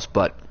something else.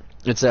 But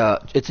it's a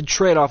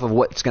trade-off of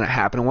what's going to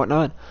happen and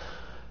whatnot.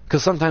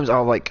 Because sometimes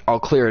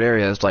I'll clear an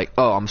area and it's like,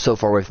 oh, I'm so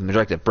far away from the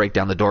objective, break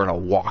down the door and I'll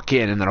walk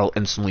in and then I'll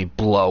instantly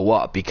blow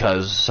up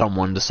because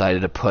someone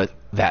decided to put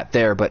that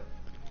there. But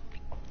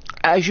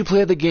as you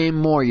play the game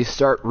more, you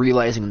start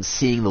realizing and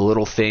seeing the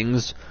little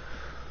things.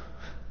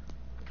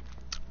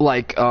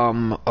 Like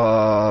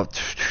I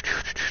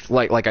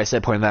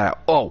said, pointing that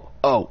out.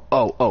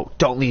 Oh,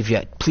 don't leave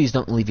yet. Please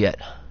don't leave yet.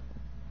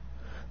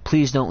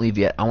 Please don't leave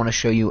yet. I want to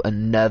show you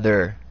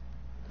another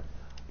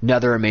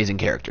amazing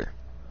character.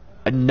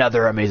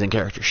 Another amazing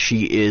character.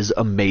 She is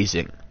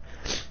amazing.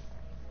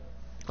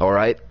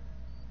 Alright?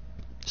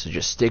 So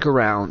just stick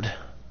around,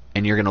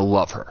 and you're going to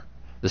love her.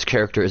 This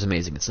character is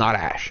amazing. It's not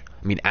Ash.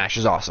 I mean, Ash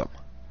is awesome.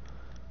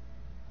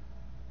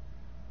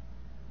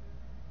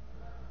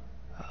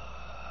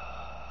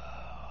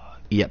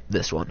 Yep,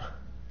 this one.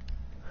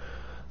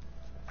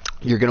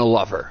 You're going to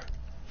love her.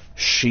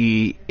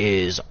 She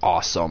is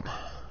awesome.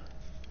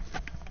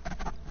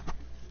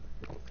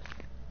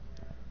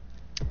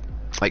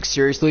 Like,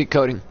 seriously,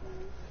 Cody?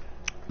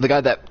 The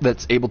guy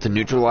that's able to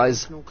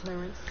neutralize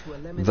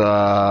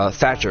the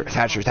Thatcher.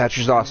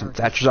 Thatcher's awesome.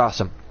 Thatcher's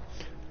awesome.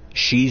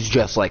 She's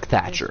just like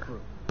Thatcher,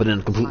 but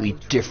in a completely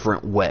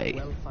different way.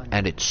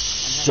 And it's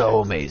so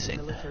amazing.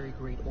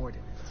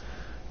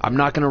 I'm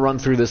not going to run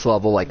through this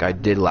level like I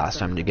did last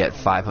time to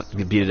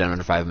beat it down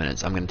under 5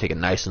 minutes. I'm going to take it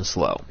nice and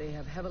slow.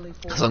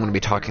 Because I'm going to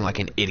be talking like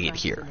an idiot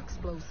here.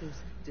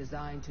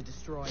 Designed to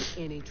destroy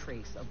any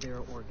trace of their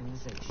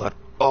organization. But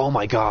oh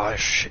my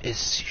gosh,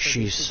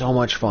 she's so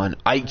much fun.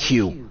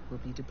 IQ,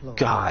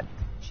 God,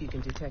 she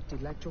can detect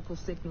electrical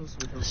signals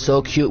with her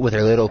so cute with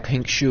her little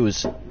pink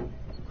shoes.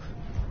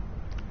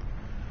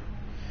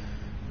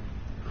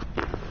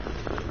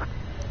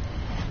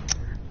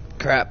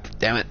 Crap!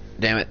 Damn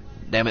it!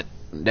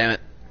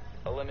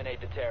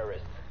 Eliminate the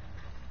terrorists.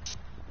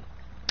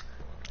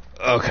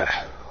 Okay.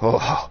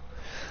 Oh,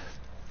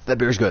 that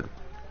beer's good.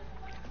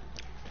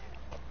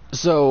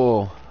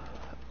 So,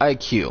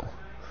 IQ.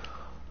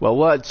 Well,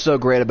 what's so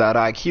great about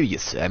IQ, you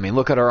say? I mean,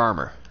 look at her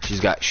armor. She's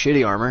got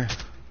shitty armor.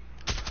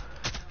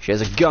 She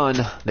has a gun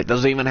that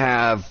doesn't even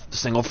have a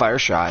single fire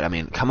shot. I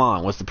mean, come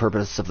on, what's the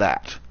purpose of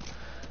that?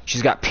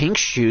 She's got pink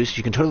shoes.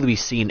 She can totally be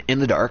seen in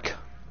the dark.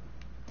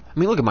 I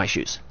mean, look at my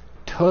shoes.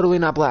 Totally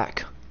not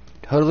black.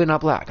 Totally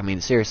not black. I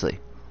mean, seriously.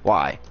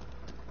 Why?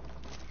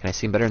 Can I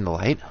see them better in the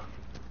light?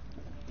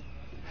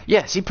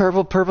 Yeah, see,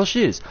 purple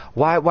shoes.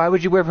 Why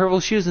would you wear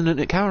purple shoes in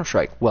a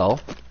Counter-Strike? Well,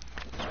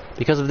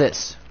 because of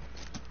this.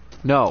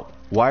 No,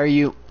 why are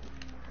you...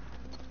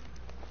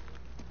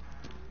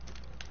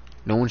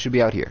 No one should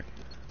be out here.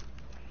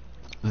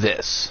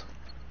 This.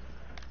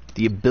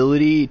 The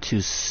ability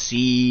to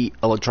see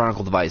electronic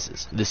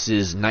devices. This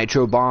is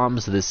nitro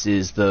bombs, this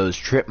is those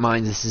trip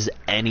mines, this is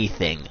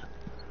anything.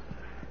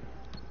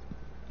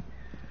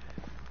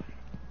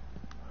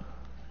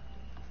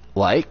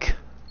 Like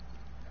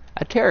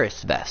a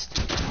terrorist vest.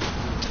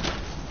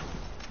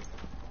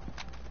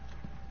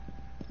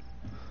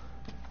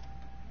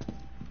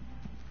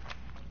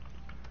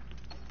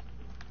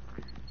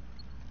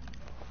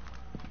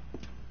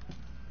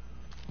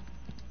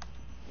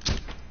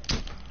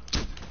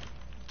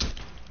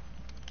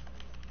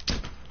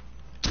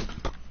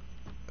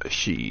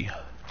 She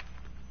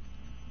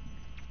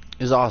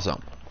is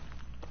awesome.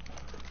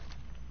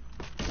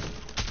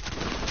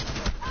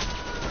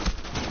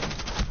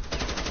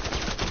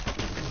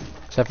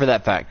 Except for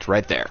that fact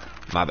right there.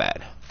 My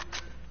bad.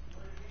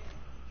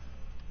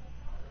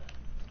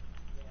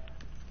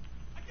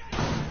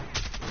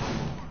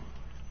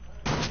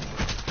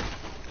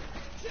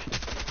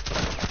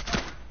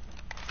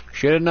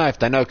 Should have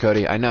knifed. I know,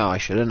 Cody. I know. I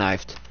should have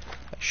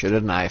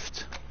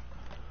knifed.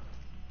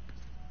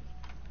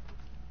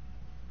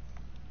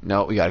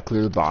 No, we gotta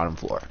clear the bottom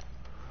floor.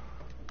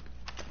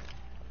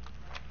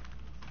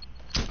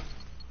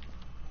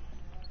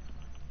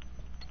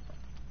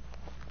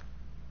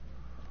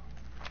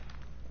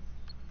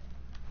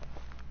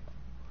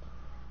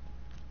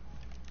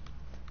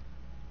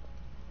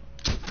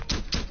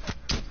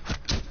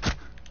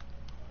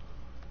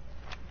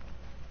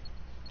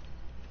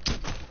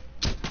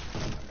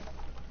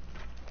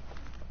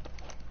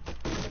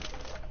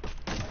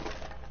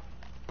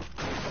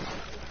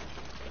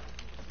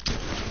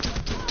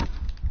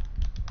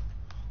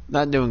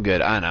 Not doing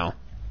good, I know.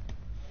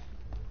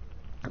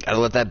 Gotta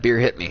let that beer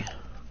hit me.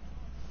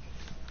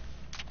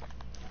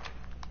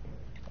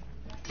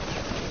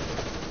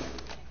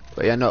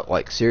 But yeah, no,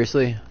 like,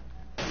 seriously?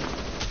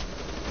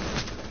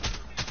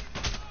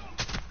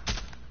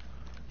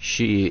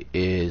 She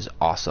is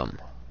awesome.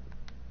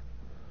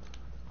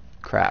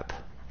 Crap.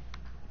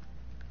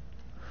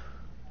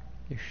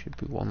 There should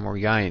be one more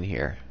guy in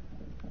here.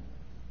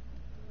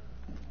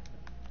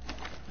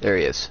 There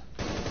he is.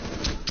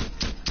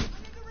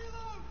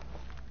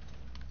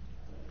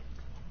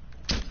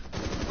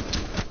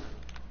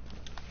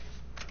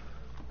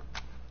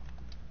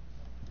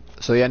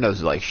 So yeah, no,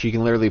 like, she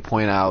can literally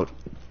point out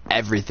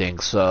everything.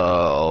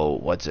 So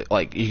what's it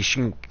like? She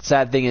can,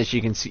 sad thing is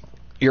she can see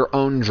your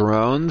own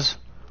drones.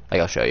 Like,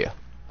 I'll show you.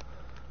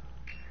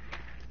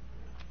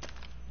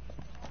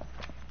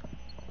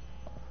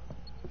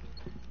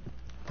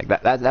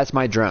 That's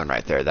my drone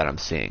right there that I'm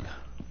seeing.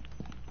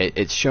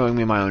 It's showing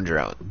me my own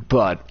drone.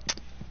 But,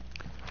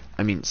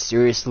 I mean,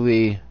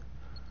 seriously,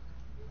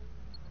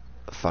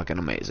 fucking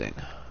amazing.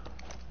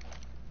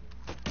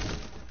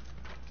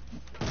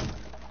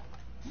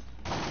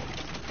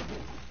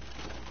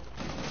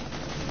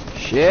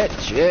 Shit.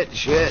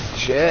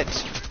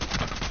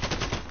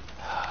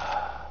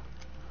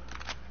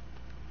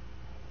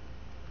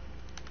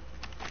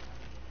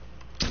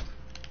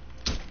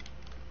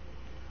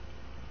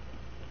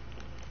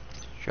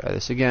 Try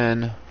this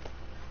again.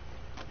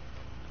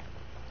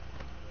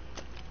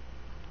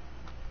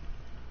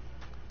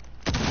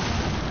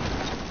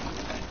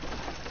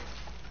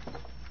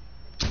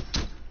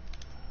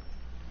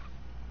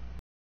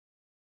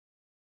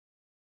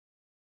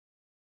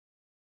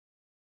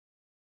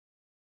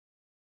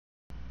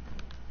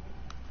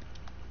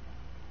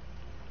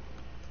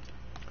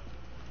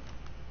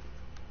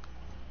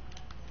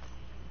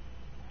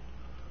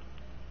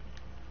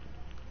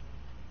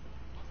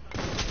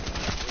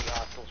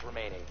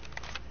 Remaining.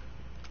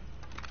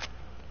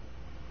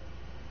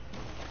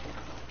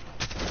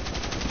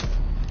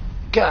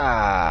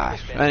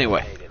 Gosh.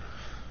 Anyway,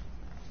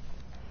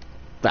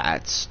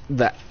 that's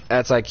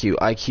IQ.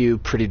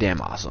 IQ, pretty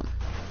damn awesome.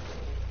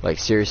 Like,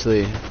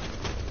 seriously,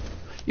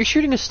 you're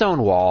shooting a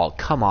stone wall.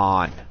 Come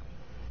on.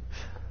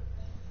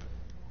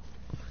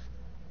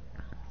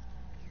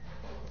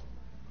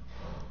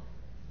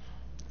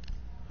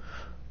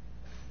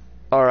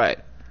 All right.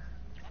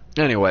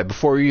 Anyway,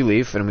 before you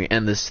leave and we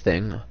end this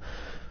thing,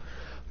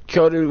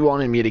 Cody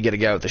wanted me to get a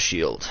guy with a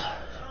shield.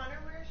 Connor,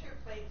 where's your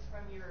plates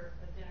from your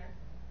dinner?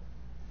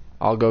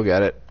 I'll go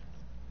get it.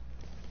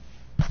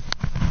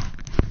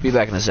 Be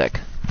back in a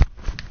sec.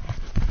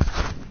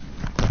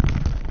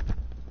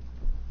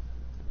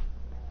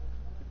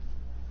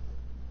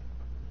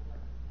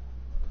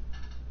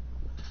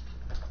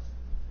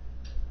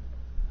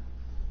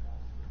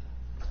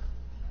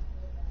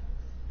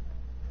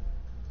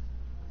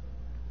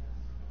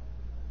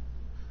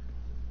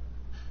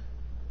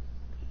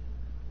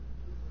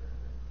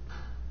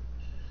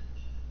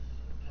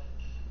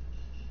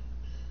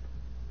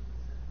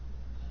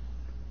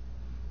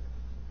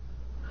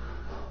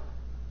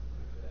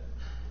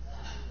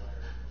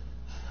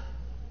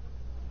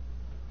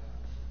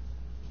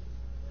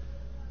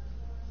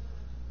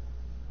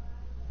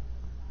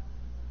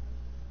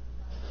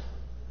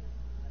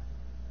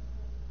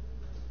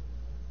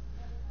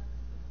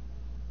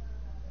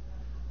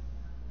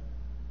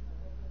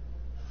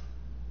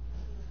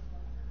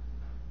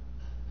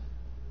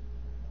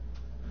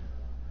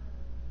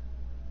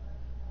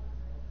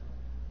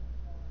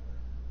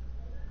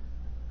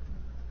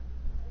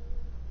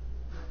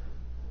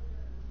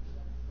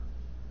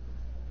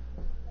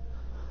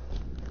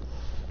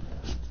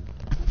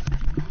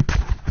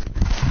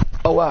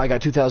 Oh wow, I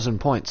got 2,000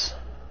 points.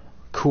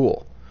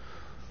 Cool.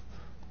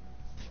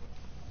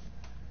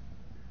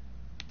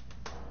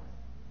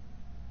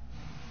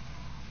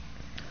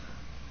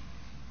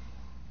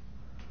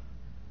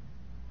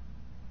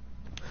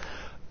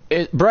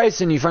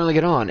 Bryson, you finally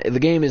get on. The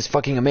game is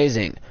fucking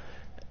amazing.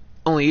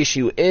 Only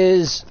issue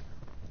is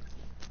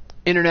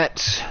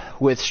internet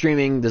with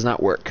streaming does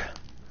not work.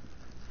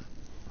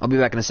 I'll be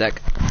back in a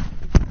sec.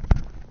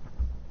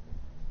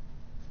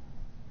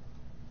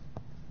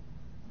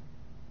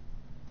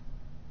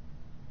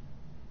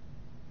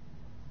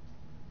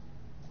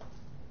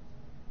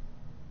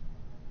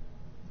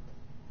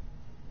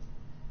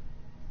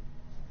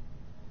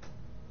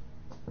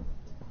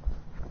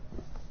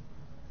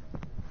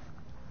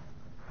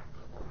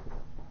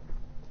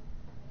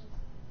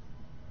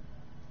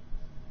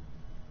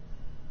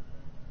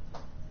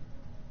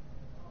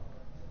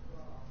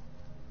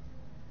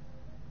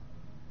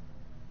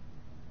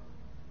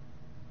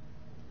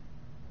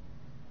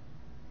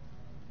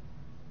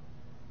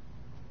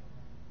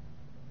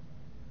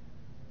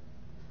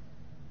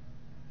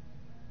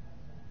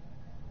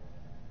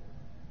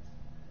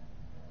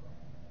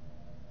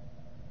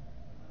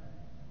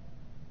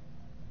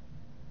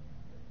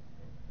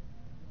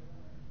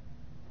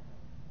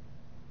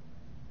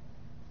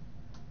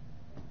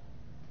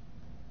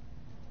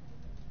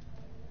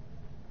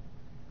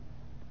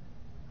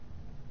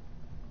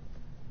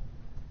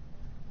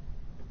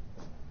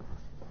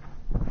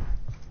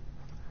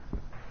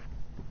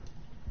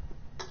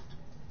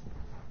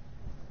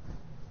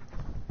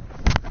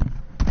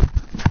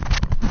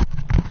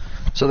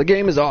 So the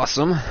game is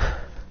awesome.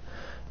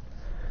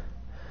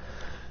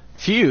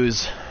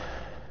 Fuse.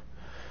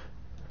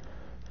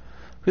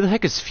 Who the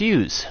heck is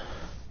Fuse?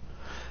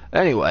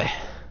 Anyway.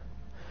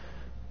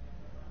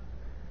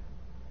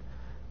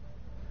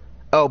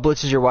 Oh,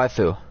 Blitz is your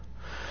waifu.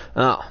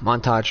 Oh,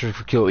 montage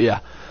for cool, yeah.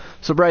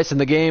 So Bryson,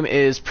 the game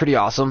is pretty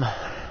awesome.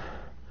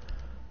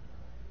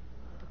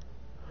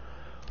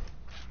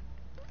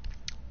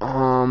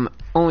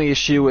 Only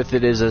issue with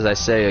it is, as I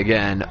say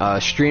again,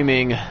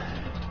 streaming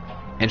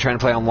and trying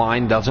to play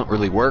online doesn't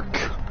really work.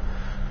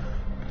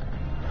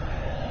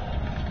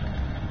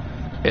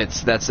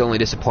 That's the only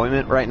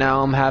disappointment right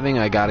now I'm having.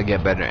 I gotta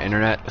get better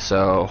internet,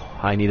 so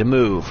I need to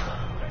move.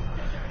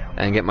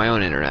 and get my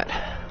own internet.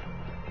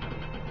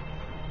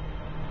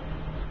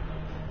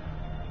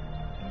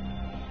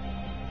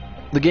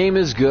 The game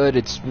is good.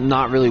 It's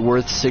not really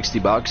worth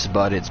 $60,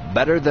 but it's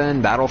better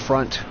than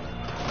Battlefront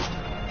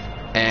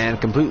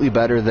and completely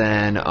better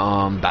than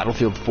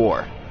Battlefield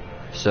 4.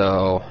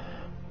 So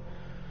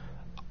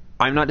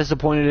I'm not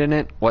disappointed in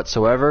it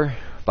whatsoever.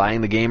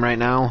 Buying the game right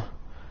now,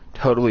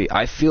 totally.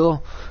 I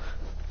feel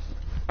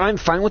I'm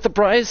fine with the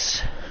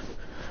price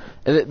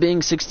of it being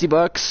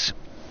 $60.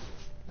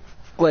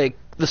 Like,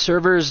 the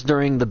servers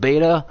during the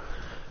beta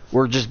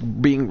were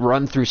just being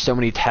run through so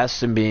many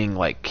tests and being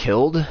like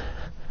killed.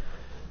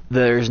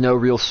 There's no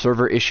real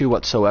server issue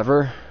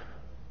whatsoever.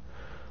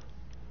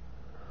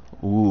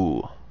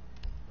 Ooh.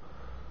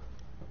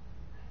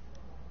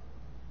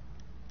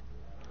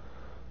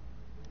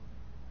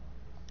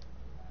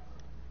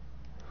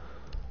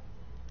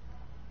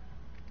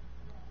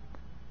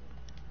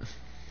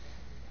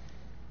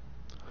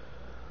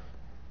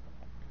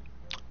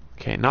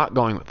 Okay, not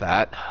going with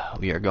that.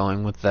 We are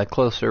going with that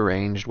closer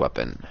ranged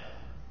weapon.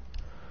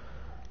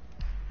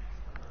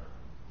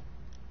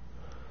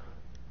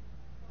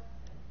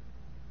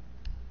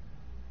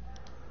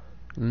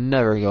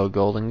 Never go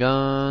golden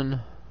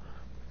gun.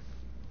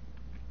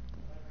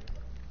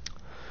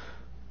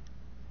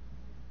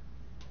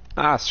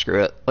 Ah,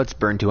 screw it. Let's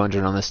burn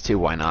 200 on this too,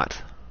 why not?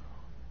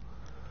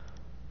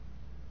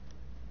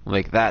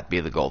 Make that be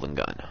the golden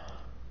gun.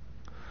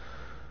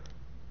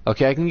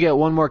 Okay, I can get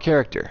one more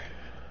character.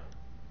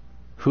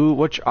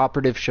 Which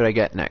operative should I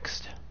get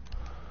next?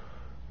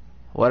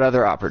 What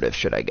other operative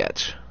should I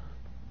get?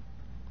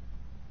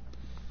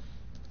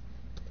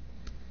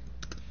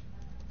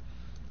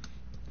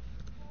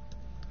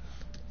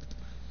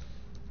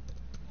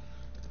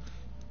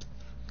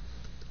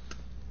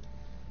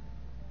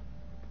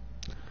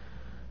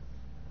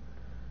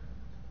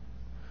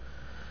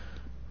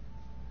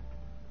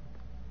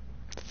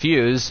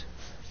 Fuse?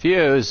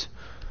 Fuse?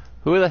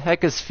 Who the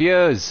heck is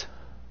Fuse?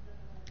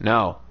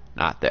 No,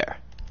 not there.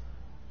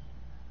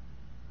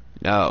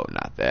 No,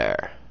 not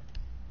there.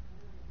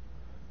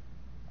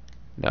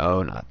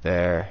 No, not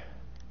there.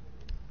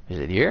 Is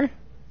it here?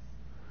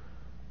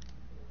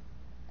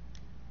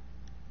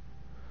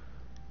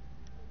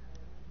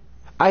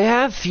 I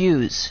have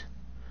Fuse.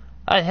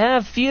 I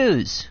have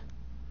Fuse.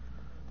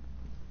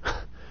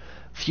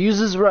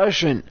 Fuse is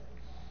Russian.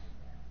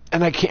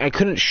 And I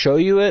couldn't show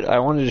you it. I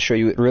wanted to show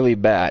you it really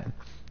bad.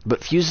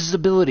 But Fuse's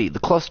ability, the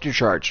cluster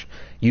charge,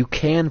 you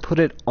can put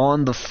it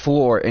on the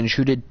floor and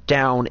shoot it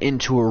down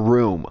into a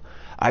room.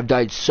 I've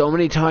died so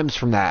many times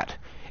from that.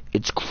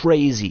 It's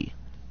crazy.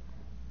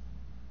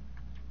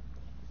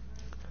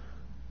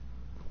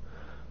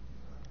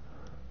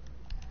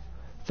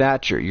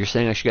 Thatcher. You're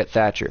saying I should get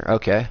Thatcher.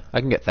 Okay, I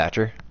can get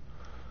Thatcher.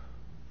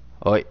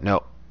 Oh wait,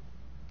 no.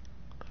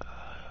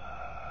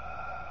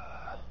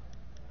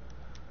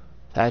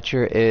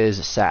 Thatcher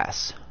is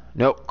Sass.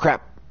 Nope,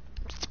 crap.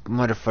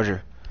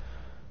 Motherfudger.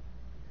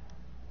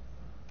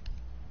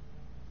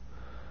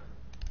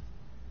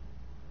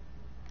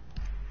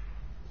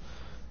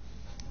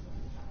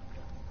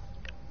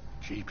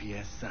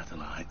 GPS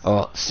satellites.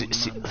 Oh,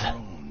 unmanned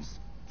drones,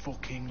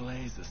 fucking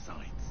laser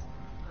sights.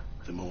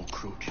 The more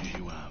crutches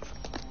you have,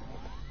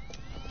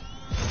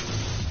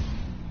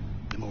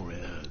 the more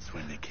it hurts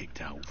when they're kicked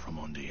out from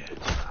under you.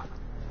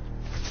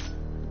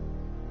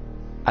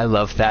 I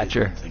love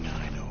Thatcher. One thing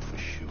I know for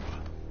sure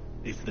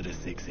is that a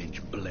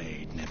 6-inch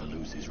blade never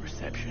loses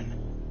reception.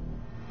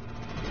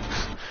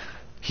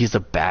 He's a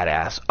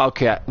badass.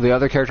 Okay, the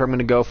other character I'm going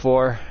to go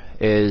for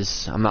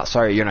is... I'm not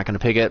sorry you're not going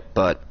to pick it,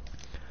 but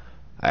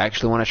I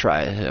actually want to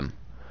try him.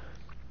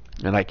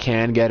 And I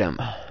can get him.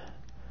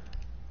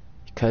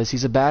 Because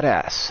he's a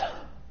badass.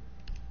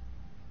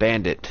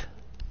 Bandit.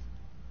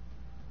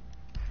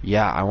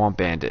 Yeah, I want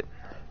Bandit.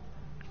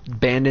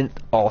 Bandit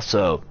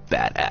also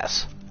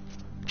badass.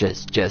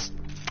 Just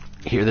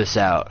hear this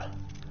out.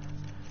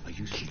 I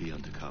used to be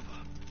undercover.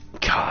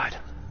 God.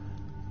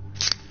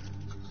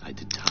 I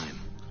did time.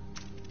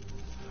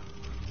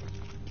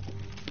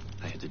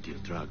 I had to deal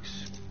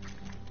drugs.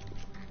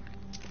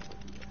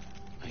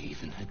 I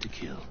even had to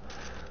kill.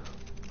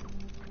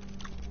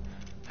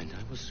 And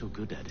I was so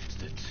good at it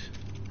that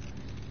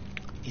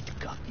it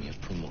got me a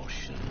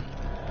promotion.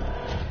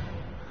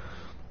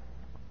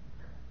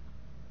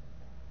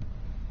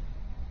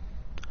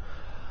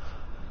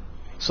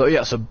 So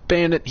yeah, so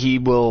Bandit, he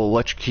will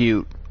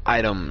electrocute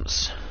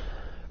items.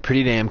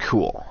 Pretty damn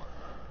cool.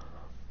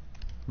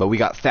 But we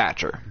got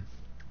Thatcher.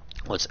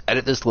 Let's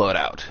edit this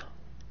loadout.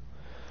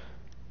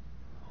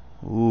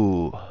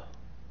 Ooh.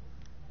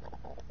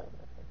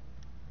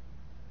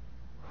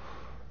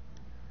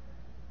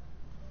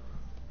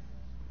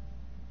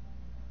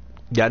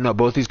 Yeah, no,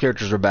 both these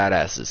characters are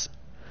badasses.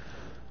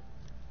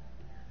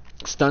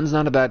 Stun's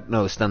not a bad...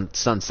 No, stun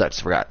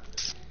sucks, forgot.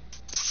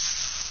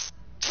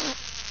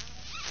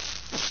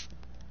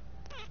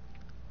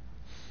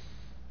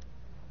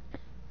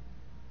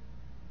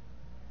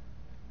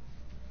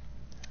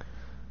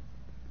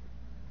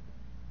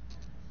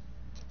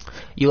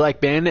 You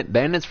like Bandit?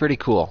 Bandit's pretty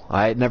cool.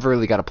 I never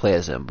really got to play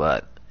as him,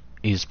 but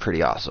He's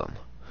pretty awesome.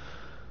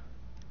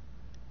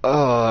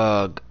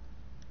 I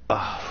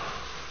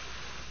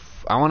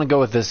want to go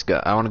with this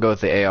guy. I want to go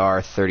with the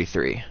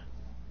AR-33.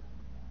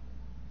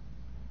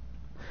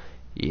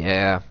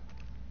 Yeah.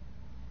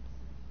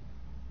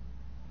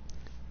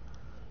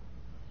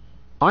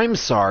 I'm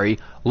sorry.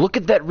 Look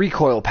at that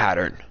recoil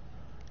pattern.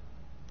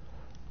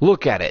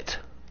 Look at it.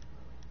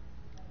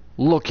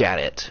 Look at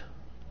it.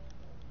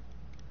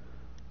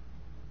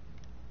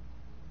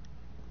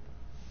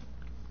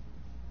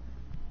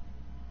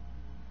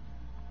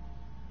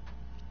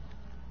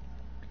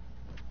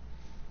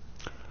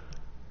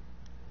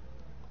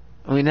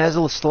 I mean, it has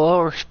a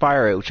slower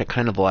fire rate, which I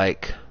kind of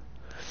like.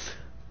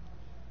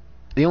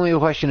 The only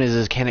question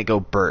is can it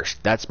go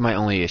burst? That's my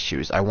only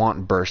issues. I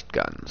want burst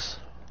guns.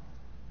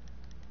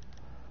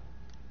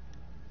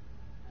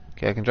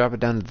 Okay, I can drop it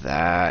down to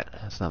that.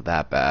 That's not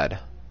that bad.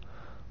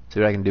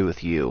 See what I can do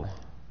with you.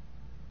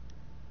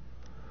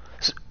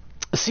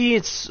 See,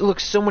 it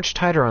looks so much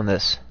tighter on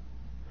this.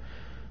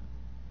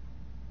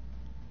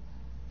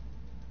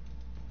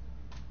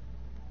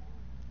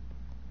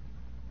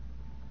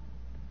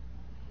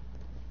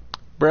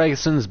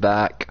 Bragson's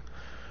back.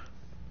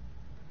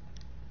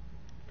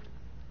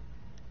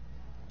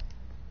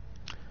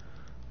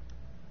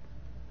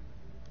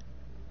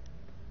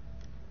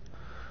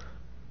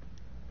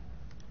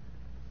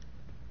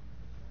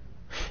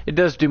 It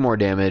does do more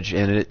damage,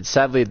 and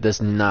sadly it does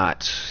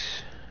not.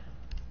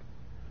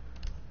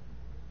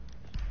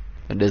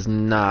 It does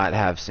not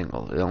have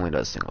single. It only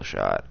does single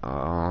shot.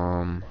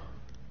 I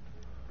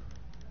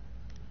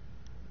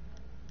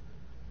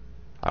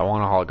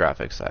want a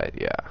holographic sight.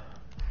 Yeah.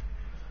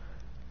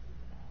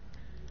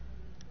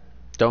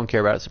 Don't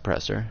care about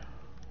suppressor.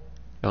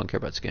 Don't care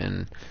about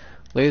skin.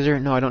 Laser?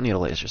 No, I don't need a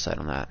laser sight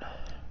on that.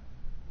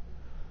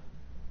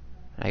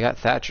 I got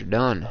Thatcher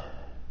done.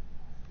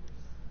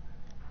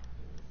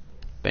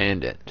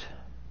 Bandit.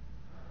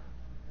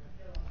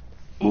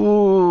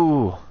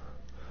 Ooh.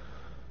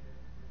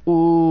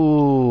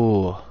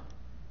 Ooh.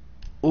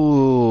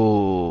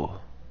 Ooh.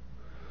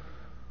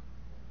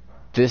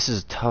 This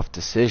is a tough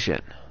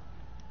decision.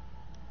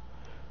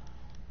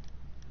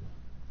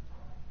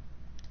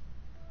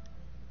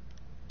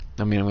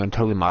 I mean, I'm going to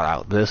totally mod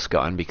out this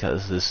gun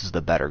because this is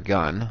the better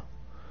gun.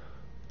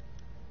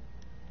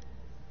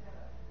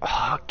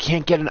 Oh,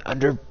 can't get an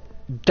under...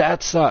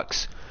 That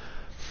sucks.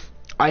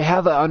 I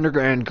have an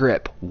underground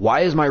grip. Why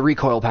is my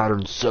recoil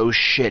pattern so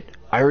shit?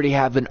 I already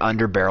have an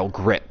underbarrel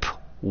grip.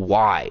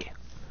 Why?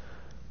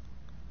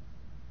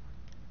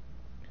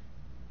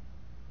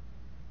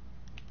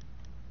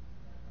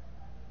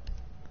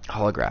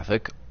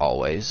 Holographic,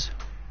 always.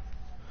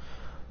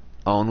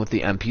 Own with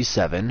the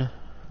MP7.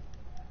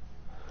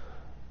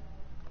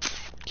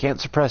 Can't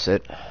suppress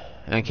it,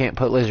 and I can't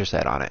put laser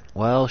sight on it.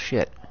 Well,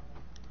 shit.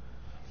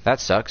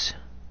 That sucks.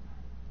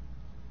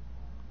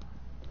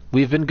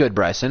 We've been good,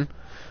 Bryson.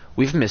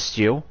 We've missed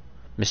you.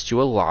 Missed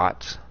you a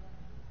lot.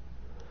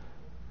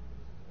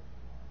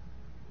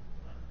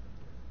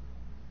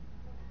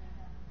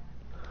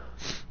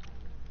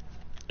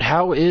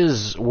 How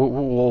is...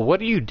 Well,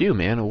 what do you do,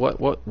 man?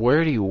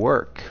 Where do you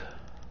work?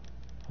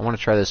 I want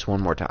to try this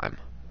one more time.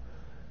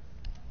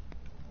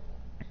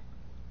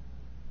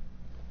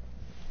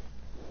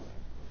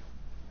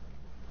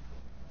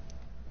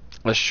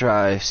 Let's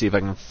try, see if I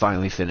can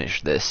finally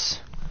finish this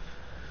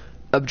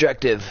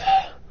objective.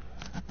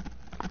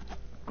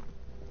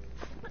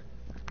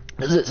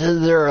 It says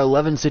there are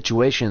 11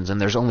 situations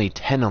and there's only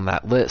 10 on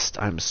that list.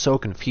 I'm so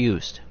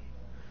confused.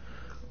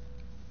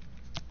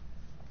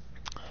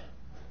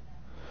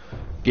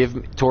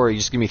 Tori,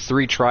 just give me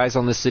 3 tries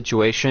on this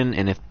situation,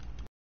 and if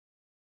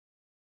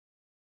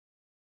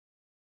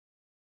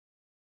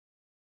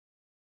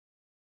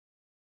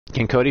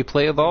can Cody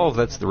play Evolve?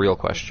 That's the real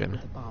question.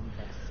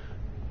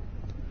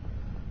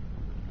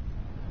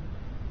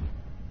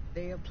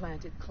 They have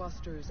planted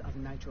clusters of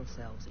nitro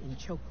cells in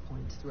choke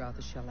points throughout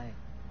the chalet.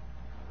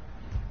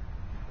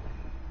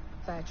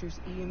 Thatcher's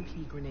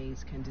EMP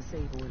grenades can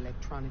disable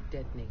electronic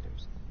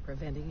detonators,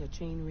 preventing a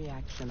chain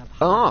reaction of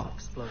high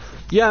explosives.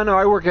 Yeah, no,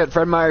 I work at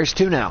Fred Meyer's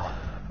too now.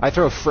 I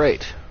throw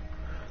freight.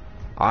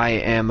 I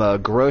am a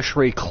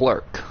grocery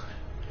clerk.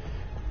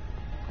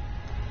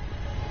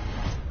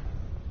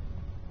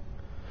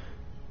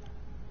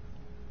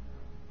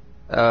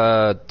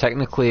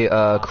 Technically,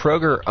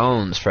 Kroger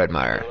owns Fred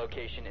Meyer.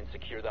 Location and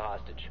secure the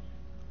hostage.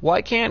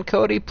 Why can't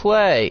Cody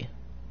play?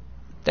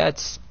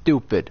 That's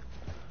stupid.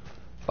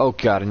 Oh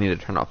god, I need to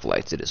turn off the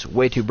lights. It is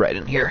way too bright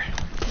in here.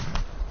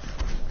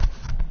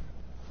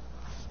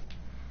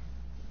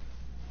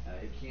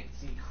 I can't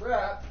see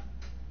crap.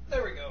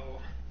 There we go.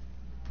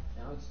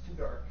 Now it's too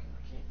dark.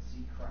 I can't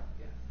see crap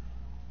again.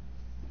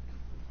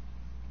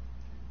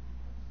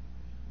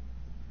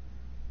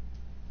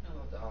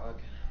 Hello,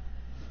 dog.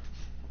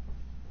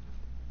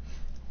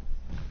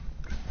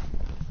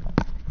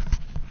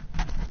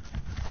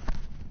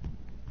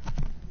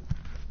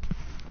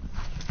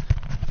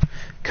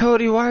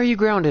 Cody, why are you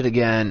grounded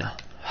again?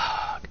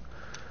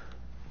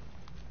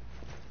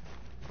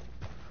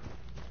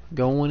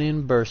 Going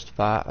in burst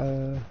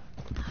fire.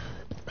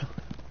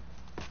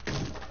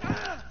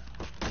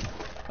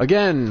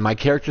 Again, my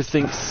character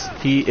thinks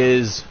he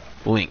is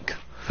Link.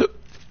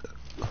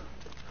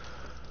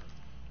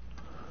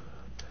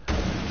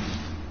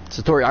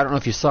 Satori, I don't know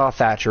if you saw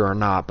Thatcher or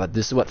not, but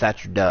this is what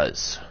Thatcher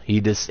does. He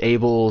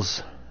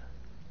disables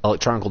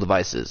electronic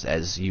devices,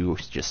 as you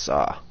just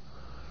saw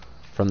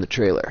from the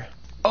trailer.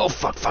 Oh,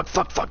 fuck, fuck,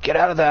 fuck, fuck, get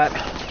out of that.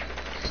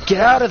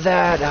 Get out of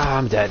that. Ah,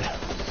 I'm dead.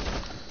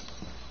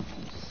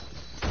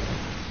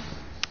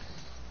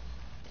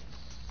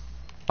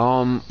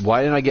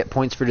 Why didn't I get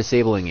points for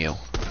disabling you?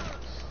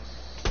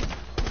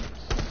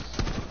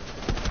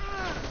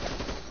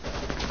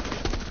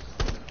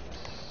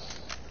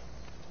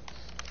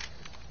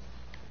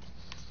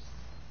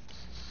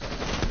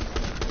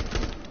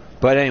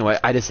 But anyway,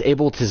 I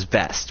disabled his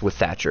vest with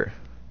Thatcher.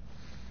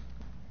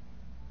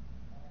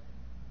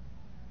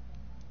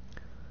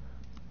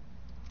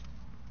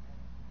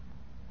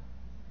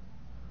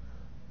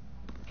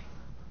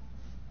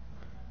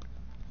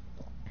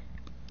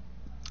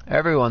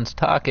 Everyone's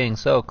talking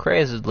so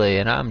crazily,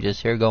 and I'm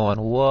just here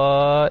going,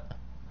 what?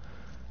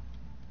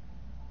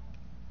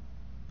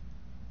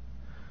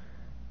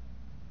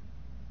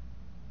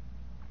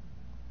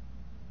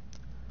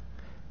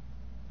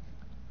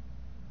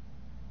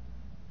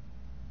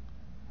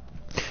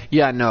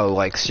 Yeah, no,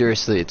 like,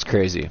 seriously, it's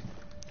crazy.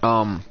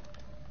 Oh.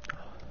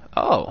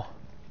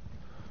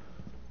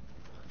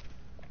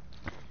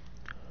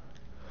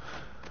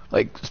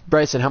 Like,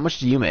 Bryson, how much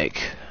do you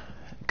make?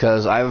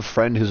 Because I have a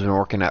friend who's been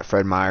working at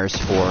Fred Meyer's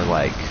for,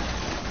 like,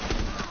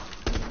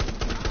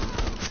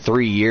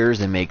 3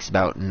 years and makes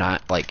about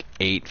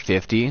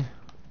 $8.50.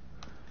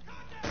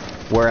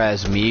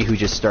 Whereas me, who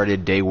just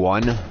started day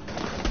one,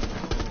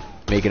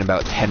 making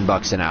about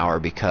 $10 an hour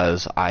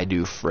because I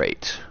do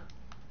freight.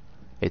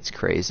 It's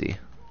crazy.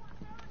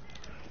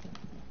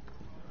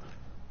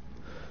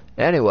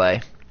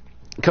 Anyway,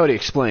 Cody,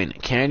 explain.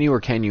 Can you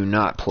or can you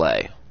not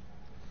play?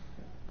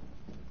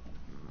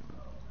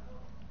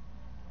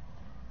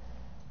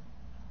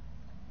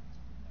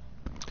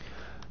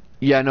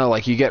 Yeah, no,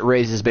 like, you get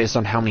raises based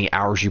on how many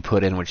hours you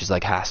put in, which is,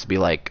 like, has to be,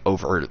 like,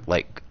 over,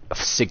 like,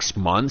 6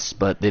 months,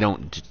 but they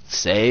don't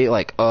say,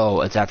 like, oh,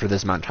 it's after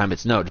this amount of time.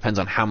 It's no, it depends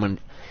on how many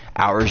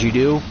hours you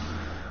do,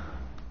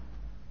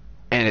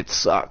 and it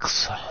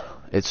sucks.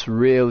 It's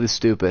really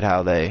stupid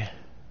how they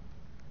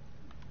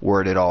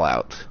word it all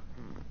out.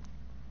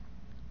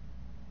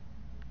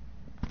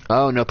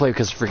 Oh, no play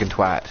because freaking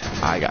twat.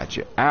 I got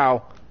you.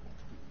 Ow.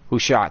 Who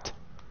shot?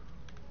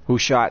 Who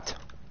shot?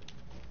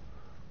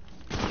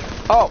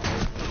 Oh!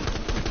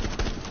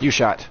 You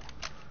shot.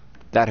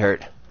 That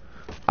hurt.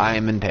 I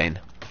am in pain.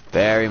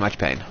 Very much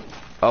pain.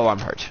 Oh, I'm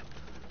hurt.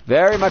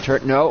 Very much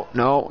hurt. No,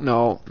 no,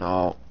 no,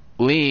 no.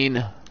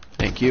 Lean.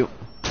 Thank you.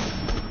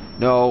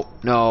 No,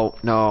 no,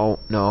 no,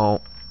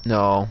 no,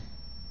 no.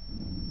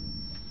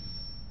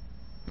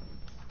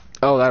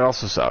 Oh, that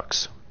also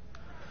sucks.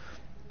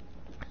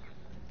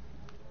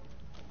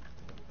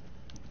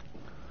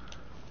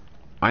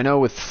 I know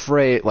with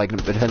freight, like,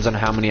 it depends on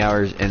how many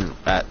hours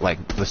at,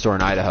 like, the store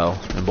in Idaho,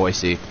 in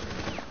Boise.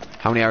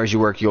 How many hours you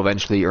work, you'll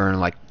eventually earn,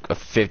 like, a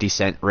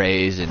 50-cent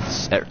raise in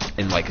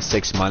like,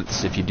 6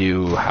 months if you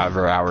do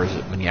however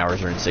many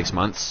hours are in 6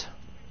 months.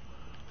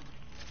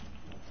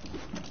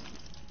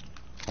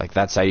 Like,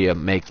 that's how you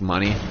make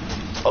money.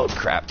 Oh,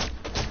 crap.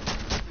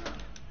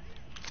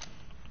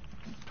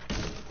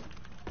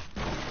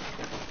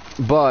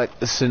 But,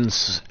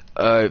 since,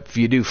 if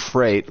you do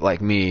freight,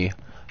 like me,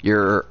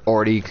 you're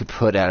already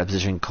put at a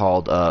position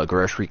called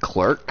grocery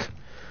clerk,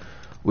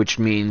 which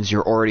means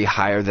you're already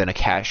higher than a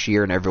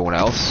cashier and everyone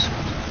else.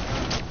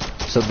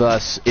 So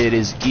thus, it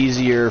is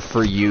easier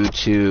for you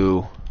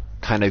to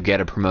kind of get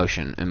a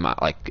promotion in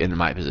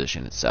my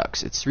position. It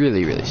sucks. It's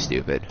really, really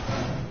stupid.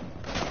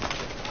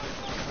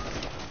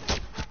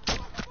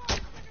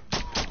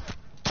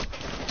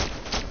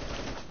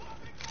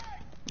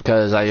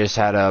 Because I just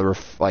had I don't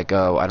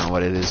know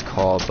what it is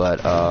called,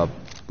 but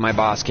my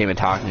boss came and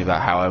talked to me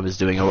about how I was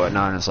doing and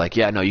whatnot, and it's like,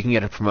 yeah, no, you can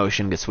get a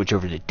promotion, get switch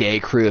over to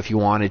day crew if you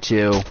wanted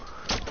to.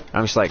 And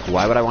I'm just like,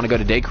 why would I want to go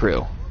to day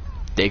crew?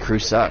 Day crew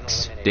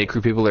sucks. Day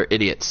crew people are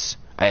idiots.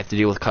 I have to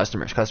deal with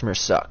customers.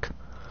 Customers suck.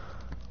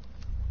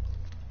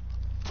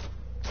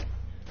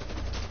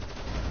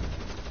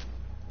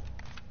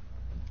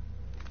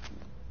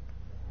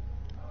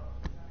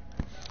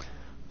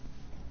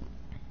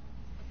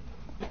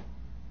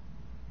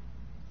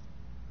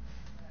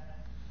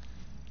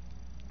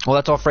 Well,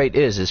 that's all freight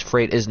is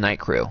freight is night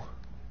crew.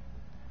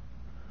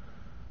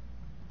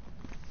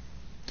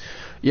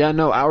 Yeah,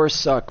 no, hours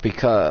suck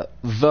because,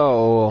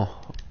 though,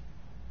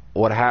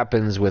 what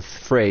happens with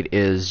freight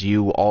is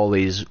you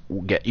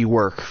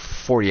work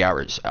 40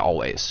 hours,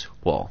 always.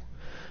 Well,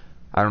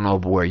 I don't know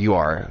where you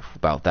are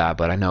about that,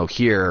 but I know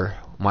here,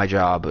 my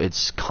job,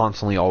 it's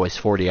constantly always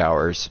 40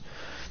 hours.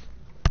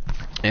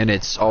 And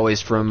it's always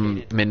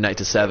from midnight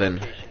to 7,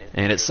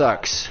 and it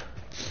sucks.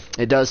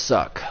 It does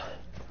suck.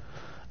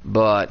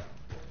 But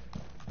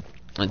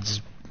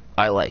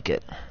I like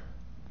it.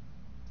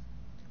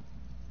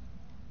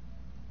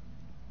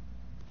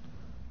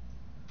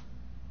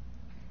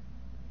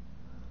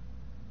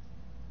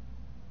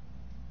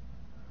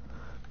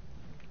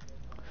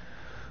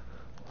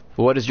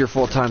 What does your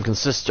full time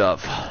consist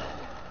of?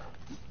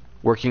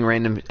 Working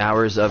random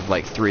hours of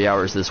like 3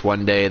 hours this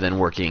one day, then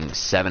working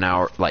 9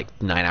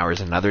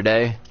 hours another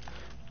day?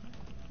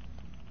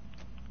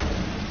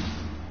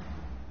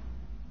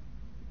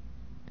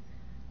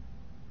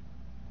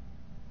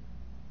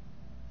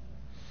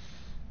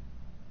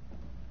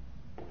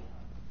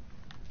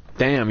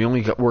 Damn, you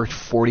only worked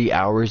 40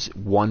 hours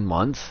 1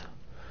 month?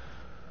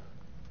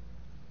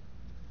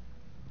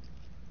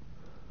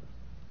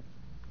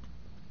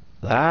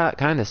 That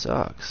kinda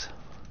sucks.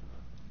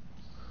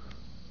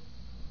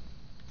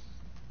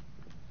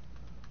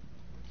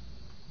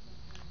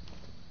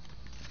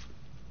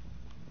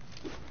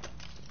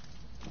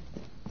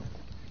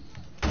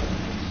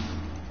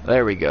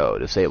 There we go,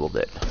 disabled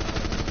it.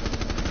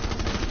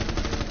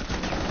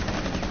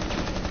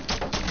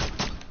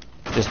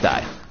 Just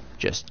die.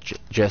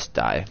 Just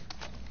die.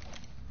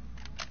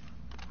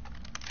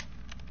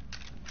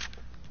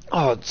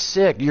 Oh, it's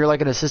sick. You're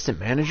like an assistant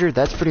manager?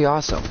 That's pretty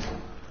awesome.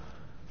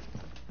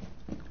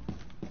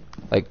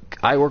 Like,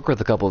 I work with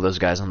a couple of those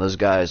guys, and those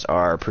guys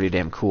are pretty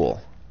damn cool.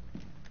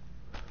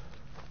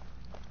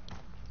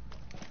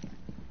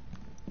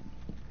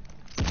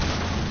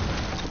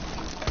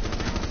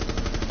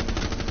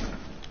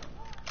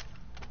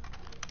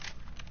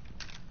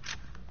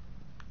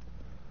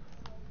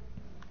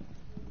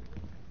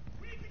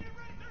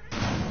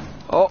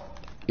 Oh,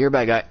 you're a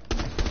bad guy.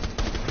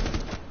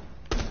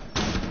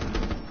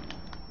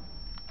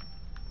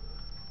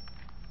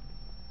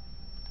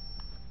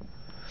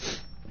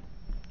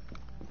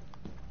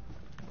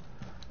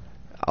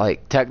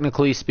 Like,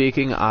 technically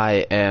speaking,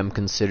 I am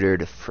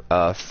considered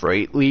a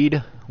freight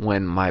lead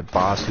when my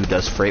boss who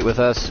does freight with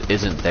us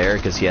isn't there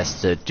because he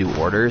has to do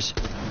orders.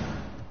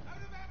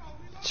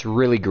 It's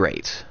really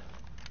great.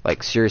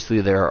 Like,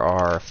 seriously, there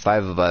are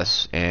 5 of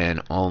us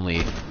and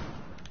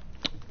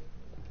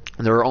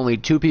there are only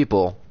 2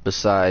 people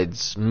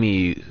besides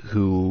me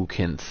who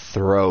can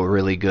throw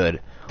really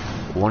good.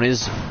 One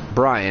is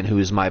Brian, who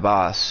is my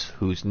boss,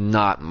 who's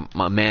not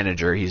my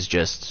manager, he's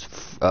just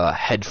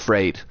head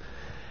freight.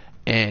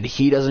 And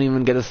he doesn't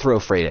even get to throw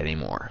freight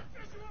anymore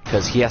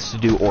because he has to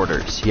do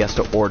orders. He has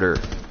to order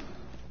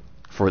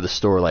for the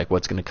store, like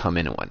what's going to come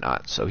in and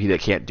whatnot. So he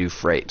can't do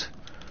freight.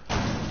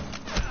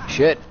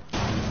 Shit.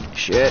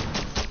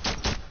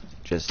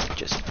 Just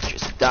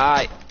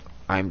die.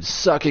 I'm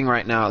sucking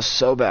right now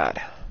so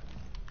bad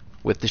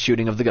with the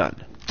shooting of the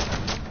gun.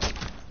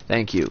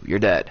 Thank you. You're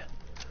dead.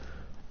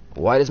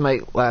 Why does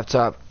my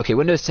laptop... Okay,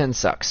 Windows 10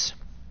 sucks.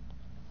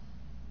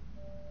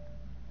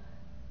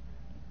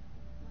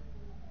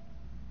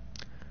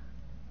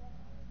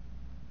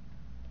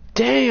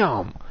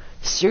 Damn!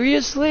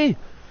 Seriously?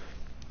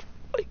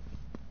 Like,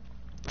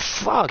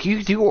 fuck,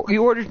 you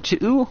ordered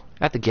 2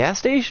 at the gas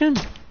station?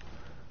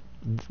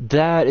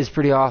 That is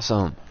pretty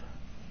awesome.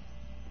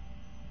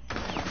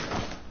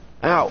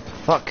 Ow,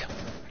 fuck.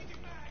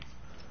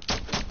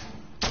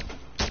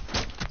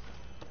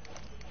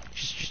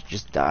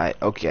 Just die.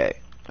 Okay,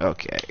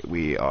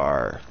 we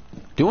are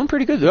doing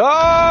pretty good.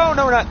 Oh,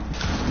 no we're not.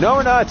 No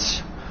we're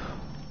not.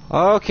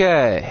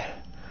 Okay.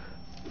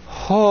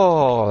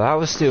 Oh, that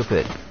was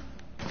stupid.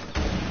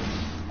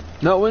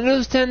 No,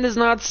 Windows 10 does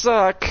not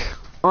suck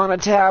on a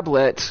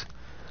tablet.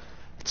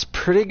 It's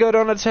pretty good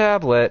on a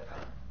tablet.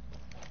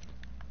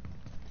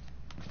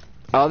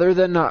 Other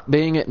than not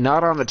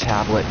on a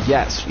tablet,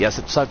 yes,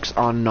 it sucks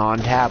on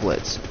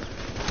non-tablets.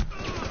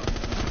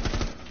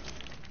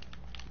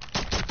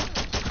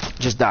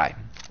 Just die.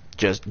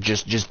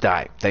 Just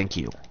die. Thank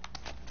you.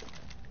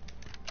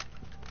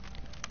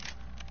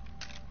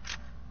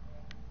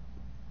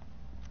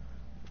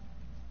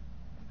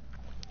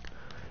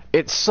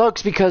 It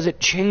sucks because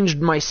it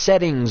changed my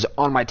settings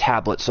on my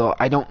tablet, so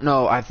I don't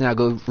know. I have to now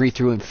go read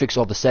through and fix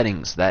all the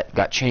settings that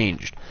got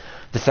changed.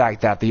 The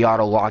fact that the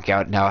auto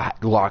lockout now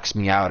locks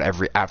me out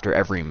after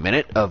every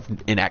minute of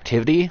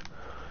inactivity,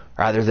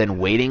 rather than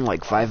waiting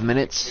like 5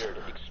 minutes.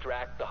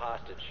 Extract the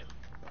hostage.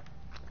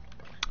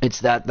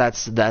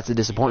 That's a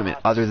disappointment.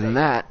 Other than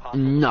that,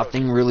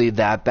 nothing really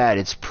that bad.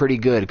 It's pretty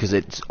good because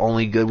it's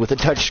only good with a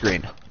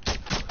touchscreen.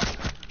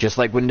 Just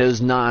like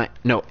Windows 9,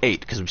 no 8,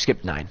 because we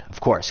skipped 9,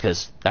 of course,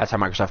 because that's how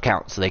Microsoft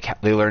counts. So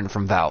they learned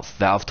from Valve.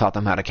 Valve taught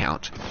them how to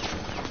count.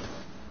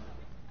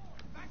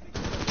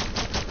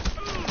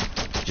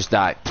 Just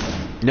die.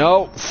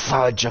 No,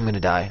 fudge! I'm gonna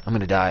die. I'm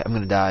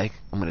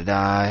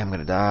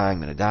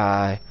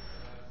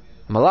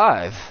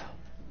alive.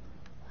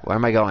 Where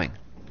am I going?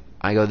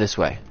 I go this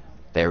way.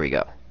 There we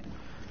go.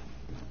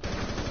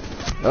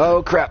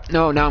 Oh crap!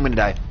 No, now I'm gonna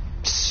die.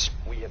 Psst.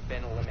 We have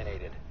been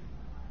eliminated.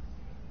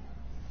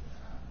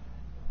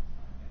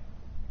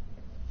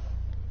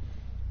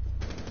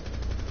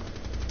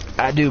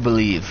 I do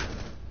believe.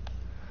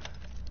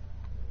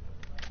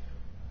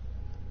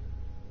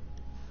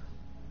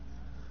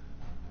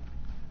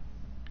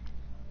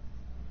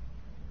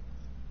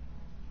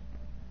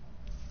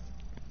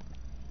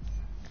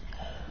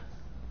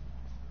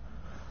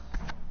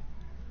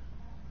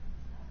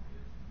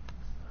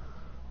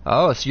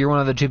 Oh, so you're one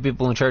of the 2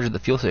 people in charge of the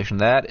fuel station.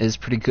 That is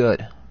pretty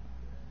good.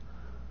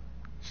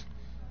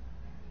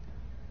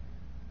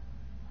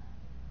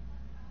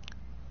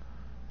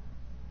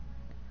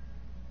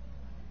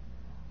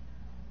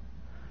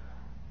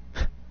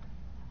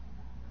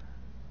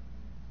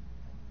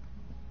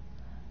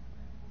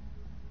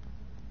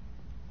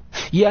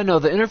 Yeah, no,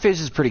 the interface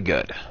is pretty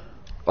good.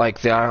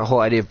 Like, the whole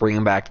idea of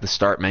bringing back the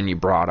start menu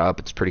brought up,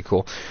 it's pretty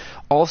cool.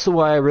 Also,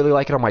 why I really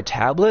like it on my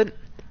tablet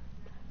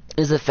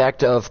is the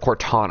effect of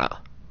Cortana.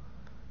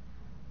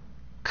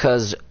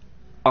 Because,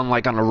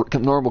 unlike on a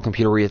normal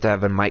computer where you have to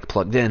have a mic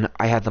plugged in,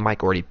 I have the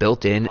mic already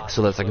built in,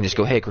 so that I can just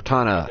go, hey,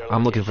 Cortana,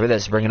 I'm looking for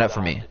this, bring it up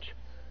for me.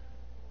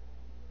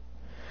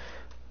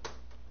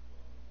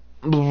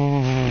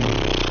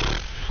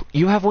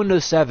 You have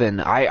Windows 7.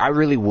 I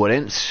really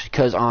wouldn't,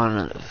 because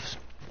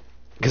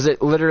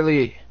it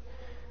literally,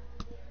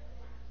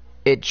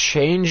 it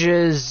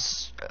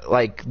changes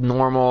like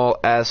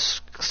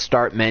normal-esque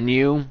start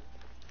menu.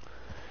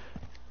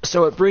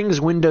 So it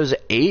brings Windows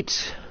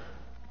 8.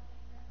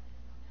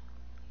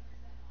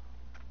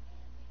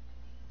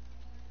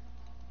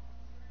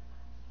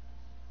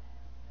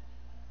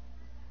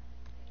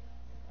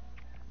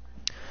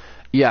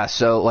 Yeah,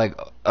 so like,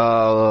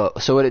 so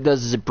what it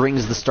does is it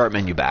brings the start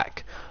menu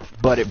back,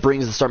 but it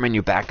brings the start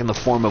menu back in the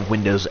form of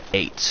Windows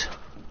 8.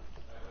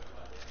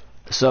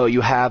 So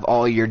you have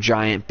all your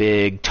giant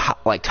big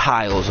like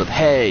tiles of,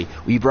 hey,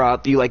 we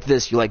brought, you like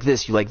this, you like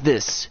this, you like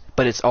this,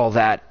 but it's all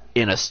that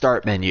in a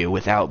start menu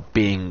without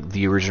being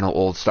the original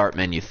old start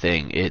menu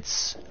thing.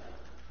 It's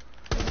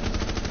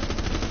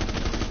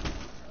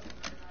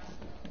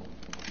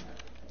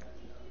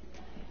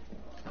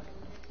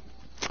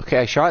okay.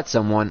 I shot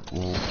someone.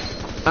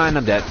 And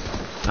I'm dead.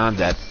 I'm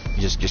dead.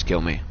 Just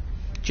kill me.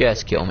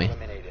 Just kill me.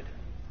 Eliminated.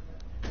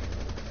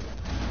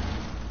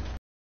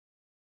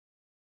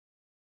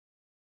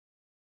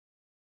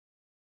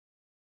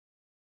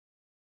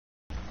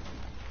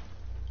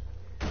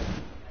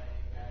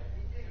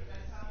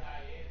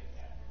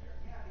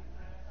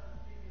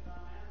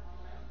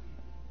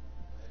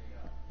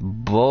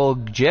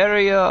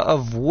 Bulgaria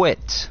of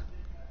wit.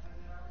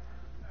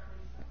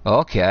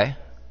 Okay.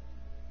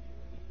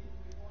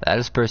 That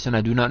is a person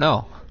I do not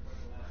know.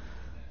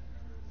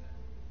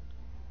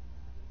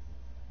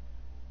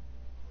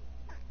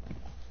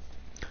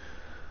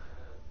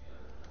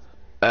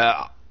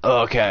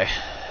 Okay.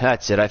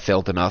 That's it. I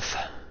failed enough.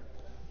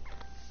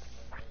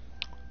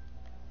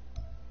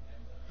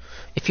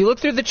 If you look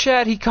through the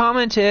chat, he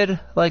commented,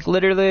 like,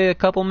 literally a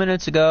couple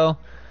minutes ago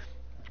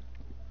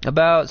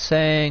about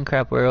saying,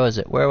 crap, where was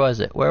it? Where was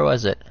it? Where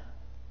was it?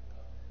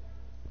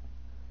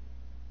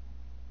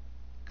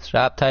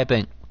 Stop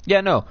typing.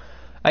 Yeah, no.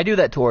 I do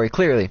that, Tori,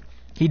 clearly.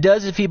 He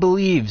does if he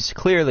believes,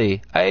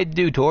 clearly. I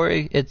do,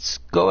 Tori. It's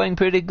going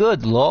pretty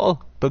good,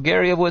 lol.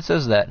 Bulgaria, what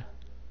says that?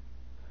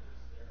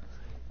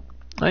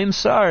 I'm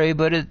sorry,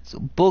 but it's...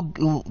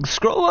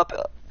 Scroll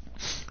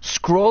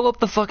up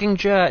the fucking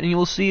chat and you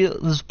will see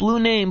this blue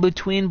name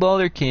between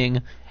Baller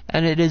King,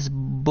 and it is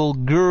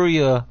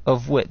Bulgaria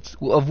of wits.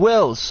 Of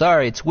wills,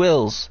 sorry, it's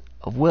wills.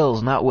 Of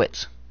wills, not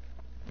wits.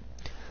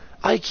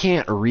 I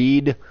can't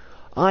read.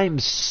 I'm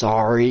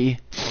sorry.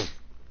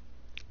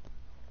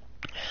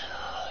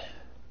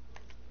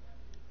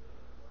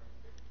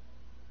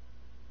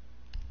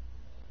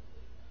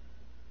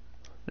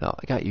 No,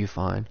 I got you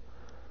fine.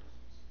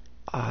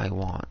 I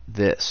want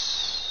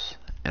this.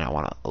 And I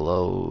want to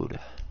load.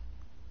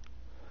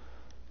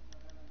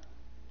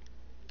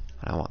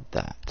 And I want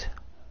that.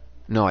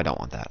 No, I don't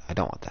want that. I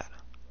don't want that.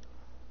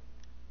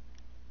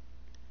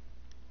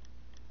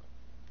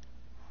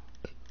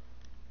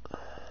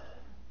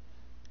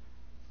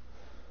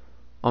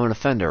 I'm an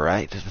offender,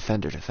 right? Just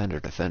defender.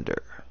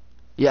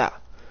 Yeah.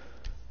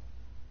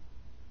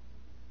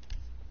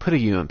 Put a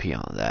UMP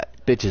on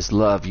that. Bitches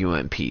love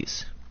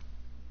UMPs.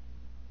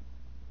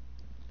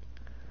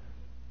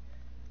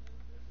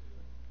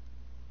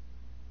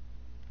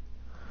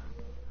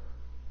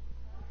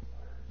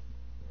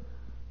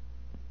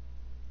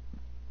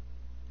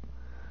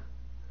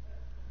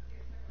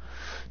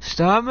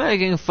 Stop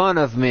making fun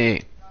of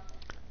me.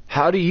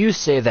 How do you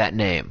say that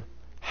name?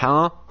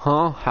 Huh?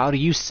 How do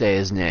you say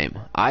his name?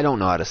 I don't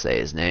know how to say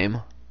his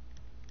name.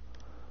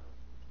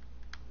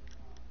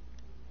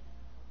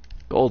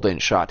 Golden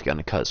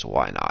shotgun, cause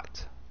why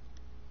not?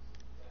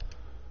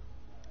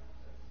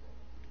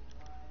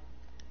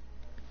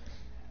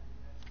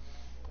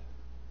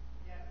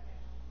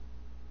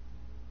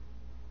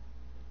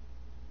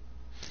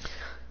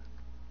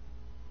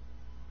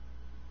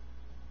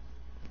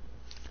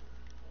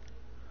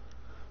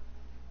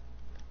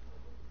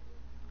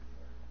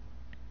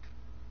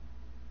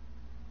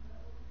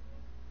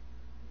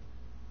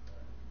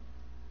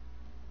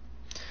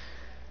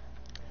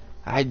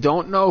 I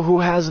don't know who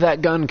has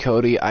that gun,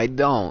 Cody. I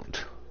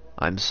don't.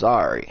 I'm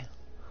sorry.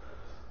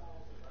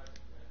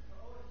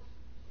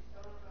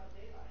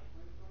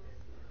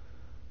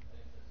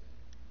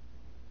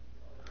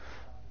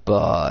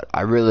 But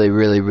I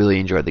really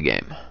enjoyed the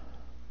game.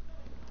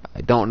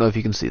 I don't know if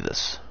you can see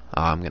this.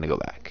 I'm gonna go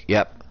back.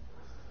 Yep.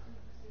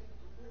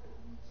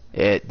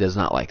 It does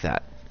not like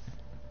that.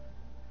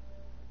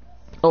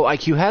 Oh,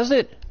 IQ has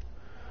it?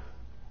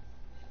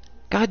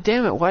 God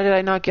damn it, why did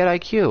I not get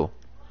IQ?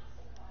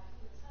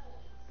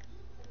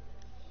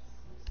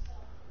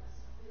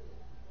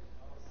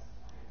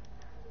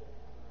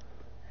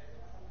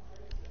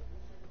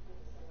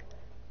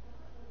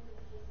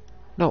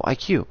 No,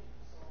 IQ.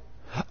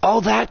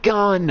 Oh, that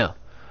gun!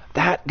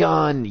 That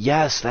gun!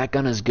 Yes, that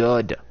gun is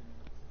good.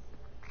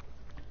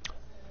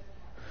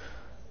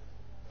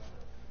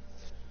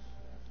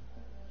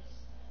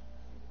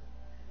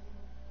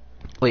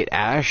 Wait,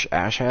 Ash?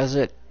 Ash has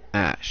it?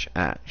 Ash.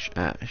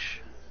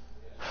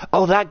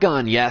 Oh, that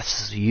gun!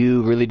 Yes,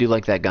 you really do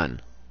like that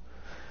gun.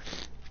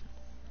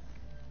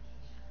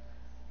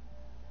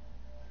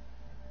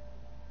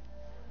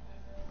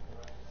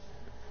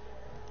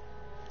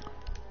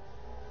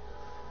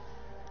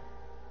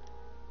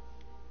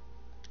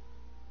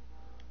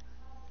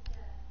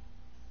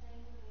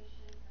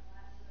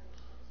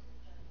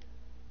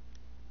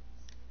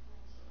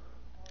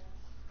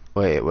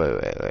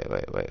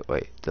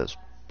 Wait. Does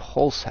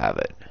Pulse have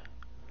it?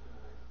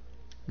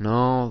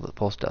 No, the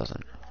Pulse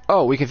doesn't.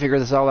 Oh, we can figure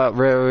this all out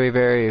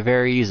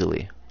very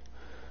easily.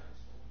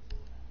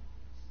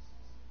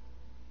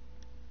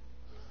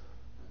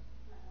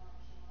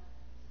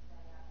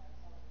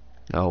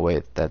 Oh,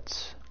 wait,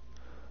 that's...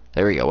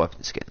 There we go,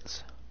 weapon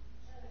skins.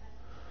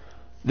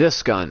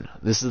 This gun.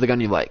 This is the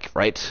gun you like,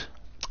 right?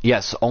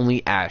 Yes,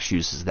 only Ash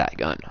uses that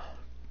gun.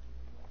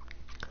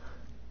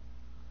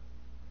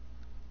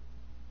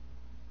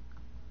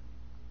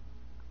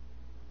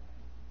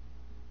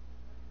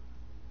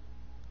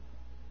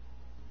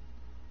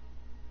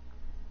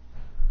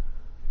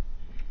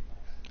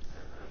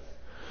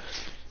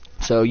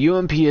 So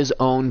UMP is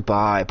owned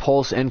by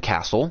Pulse and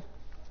Castle.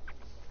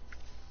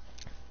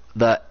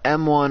 The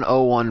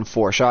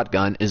M1014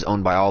 shotgun is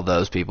owned by all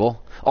those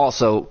people.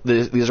 Also,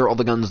 these are all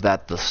the guns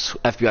that the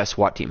FBI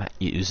SWAT team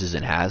uses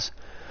and has.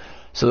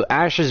 So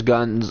Ash's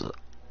guns,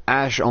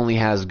 Ash only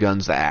has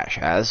guns that Ash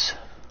has.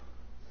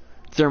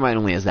 Thermite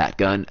only has that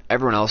gun.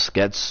 Everyone else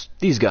gets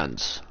these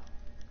guns.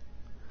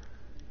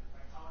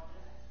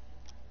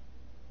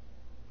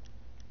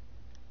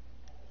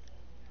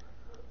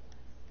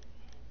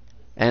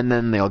 And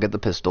then they all get the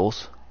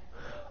pistols.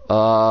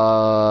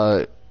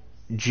 GIGN,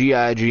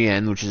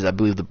 which is, I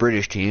believe, the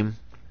British team.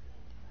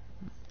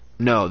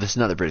 No, this is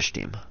not the British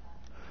team.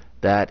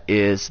 That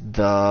is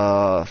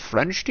the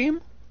French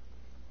team?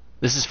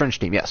 This is French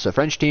team, yes. So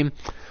French team,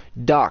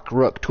 Doc,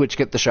 Rook, Twitch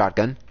get the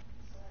shotgun.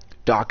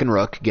 Doc and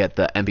Rook get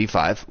the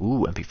MP5.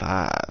 Ooh,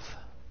 MP5.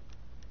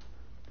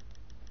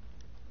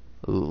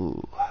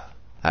 Ooh,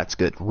 that's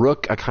good.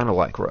 Rook, I kind of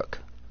like Rook.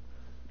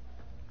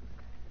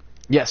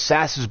 Yes,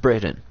 Sass is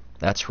Britain.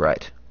 That's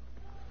right.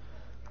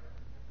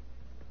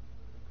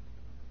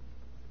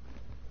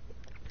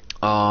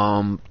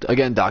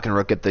 Again, Doc and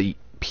Rook get the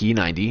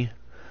P90.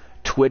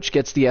 Twitch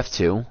gets the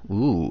F2.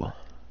 Ooh.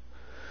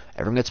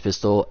 Everyone gets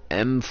pistol.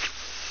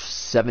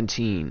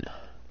 M17.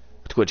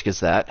 Twitch gets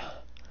that.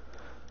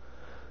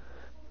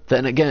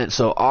 Then again,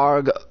 so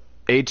ARG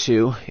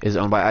A2 is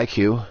owned by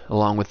IQ,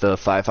 along with the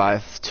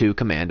 552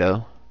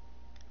 Commando.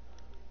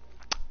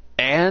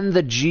 And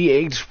the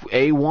G8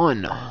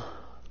 A1.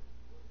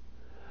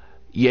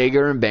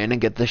 Jaeger and Bandit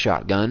get the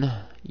shotgun.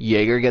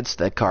 Jaeger gets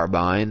the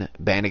carbine.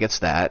 Bandit gets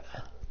that.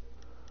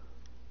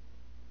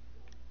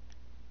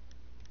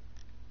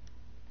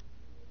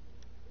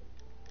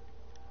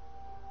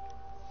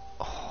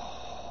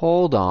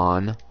 Hold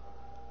on.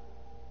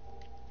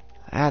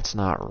 That's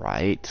not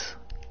right.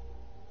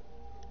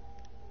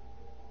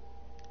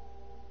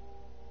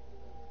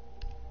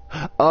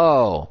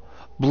 Oh,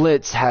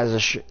 Blitz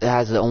has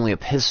only a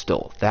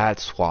pistol.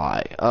 That's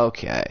why.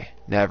 Okay,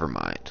 never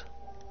mind.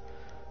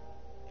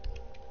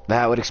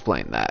 That would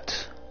explain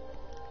that.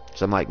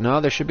 So I'm like, no,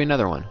 there should be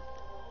another one.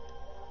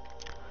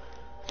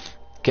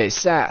 Okay,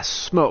 Sass,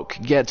 Smoke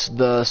gets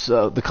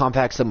the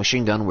compact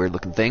submachine gun, weird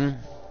looking thing.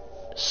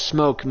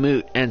 Smoke,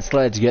 Moot, and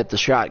Sledge get the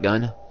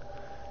shotgun.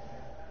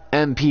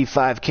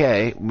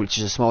 MP5K, which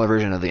is a smaller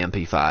version of the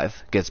MP5,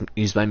 gets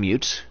used by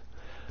Mute.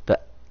 The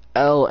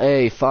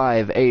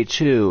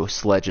LA5A2,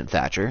 Sledge and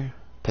Thatcher,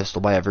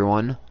 pistol by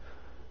everyone.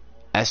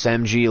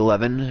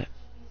 SMG11,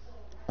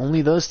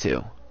 only those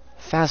two.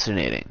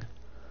 Fascinating.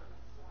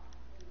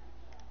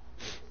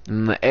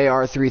 And the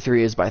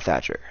AR-33 is by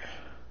Thatcher.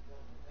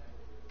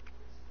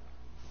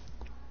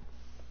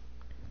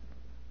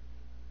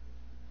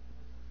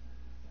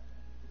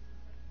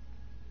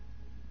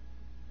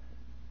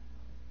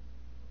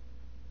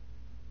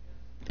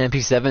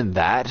 MP7,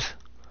 that?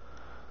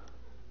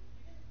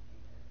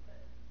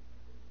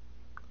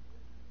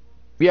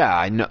 Yeah,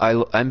 I know.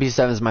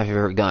 MP7 is my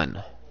favorite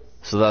gun.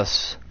 So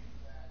thus...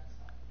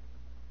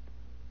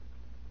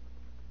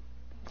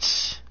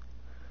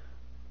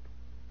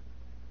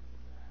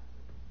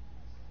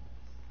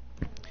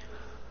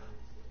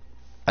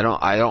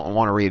 I don't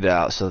want to read it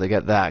out, so they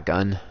get that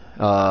gun.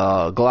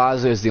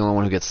 Glaza is the only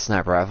one who gets the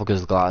sniper rifle,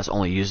 because Glaza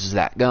only uses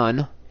that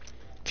gun.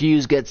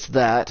 Fuse gets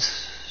that.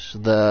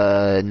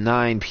 The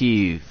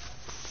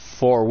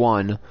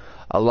 9P41,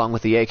 along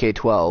with the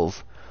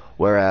AK-12,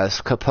 whereas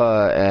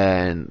Kappa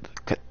and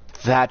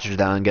Thatcher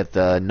down get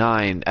the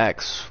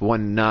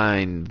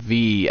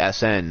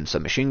 9X19VSN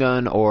submachine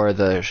gun, or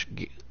the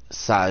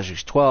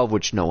Seige 12,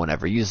 which no one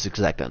ever uses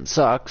because that gun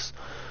sucks.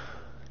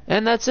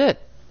 And that's it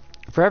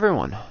for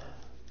everyone.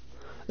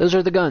 Those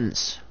are the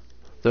guns.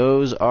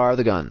 Those are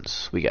the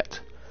guns we get.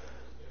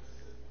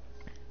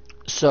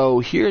 So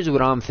here's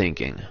what I'm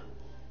thinking.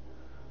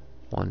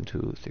 1,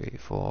 2, 3,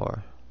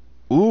 4.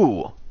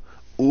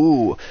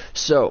 Ooh.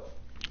 So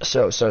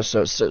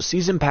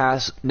season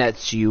pass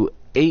nets you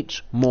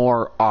 8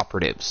 more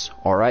operatives.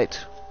 All right?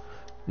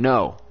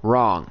 No,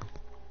 wrong.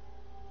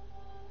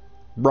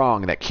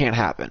 That can't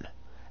happen.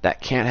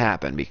 That can't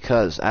happen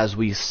because, as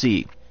we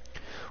see,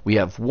 we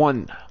have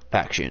 1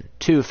 faction,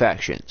 2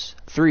 factions,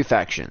 3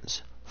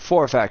 factions,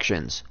 4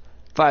 factions,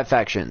 5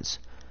 factions,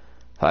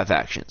 5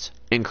 factions.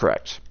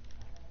 Incorrect.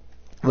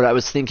 What I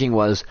was thinking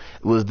was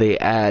they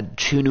add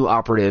 2 new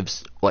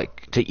operatives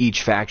like to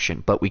each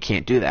faction, but we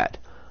can't do that.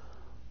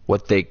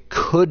 What they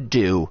could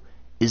do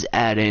is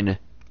add in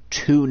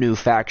 2 new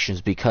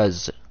factions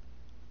because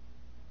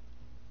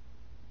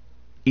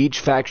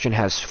each faction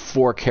has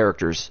 4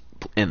 characters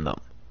in them.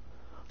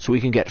 So we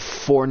can get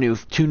 2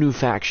 new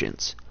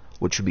factions,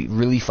 which would be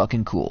really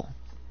fucking cool.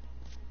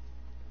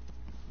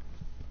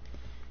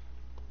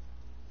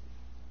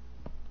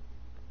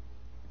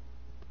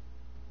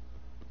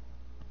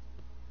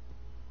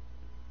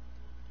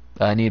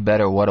 I need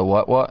better what?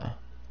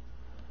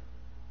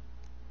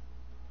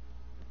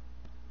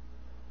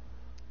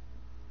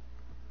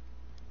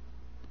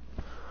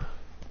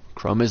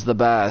 Chrome is the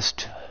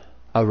best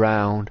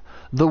around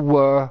the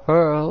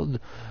world.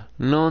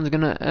 No one's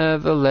gonna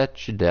ever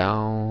let you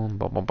down.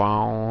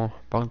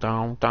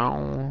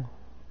 Down.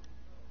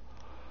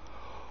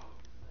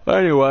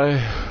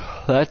 Anyway,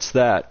 that's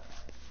that.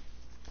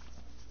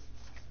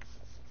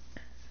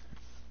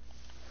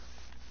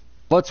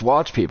 Let's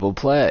watch people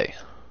play.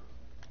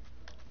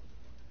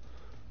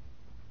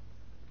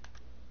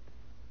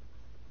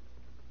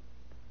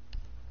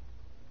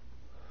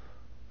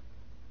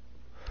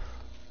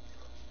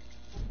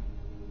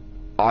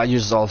 I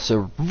just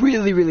also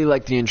really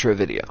like the intro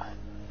video.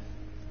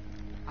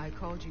 I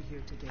called you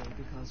here today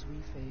because we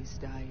face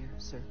dire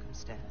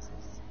circumstances.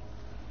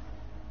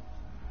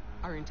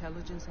 Our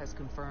intelligence has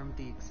confirmed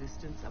the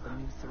existence of a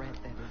new threat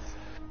that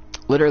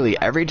is... Literally,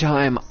 every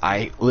time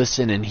I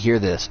listen and hear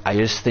this, I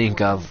just think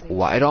of,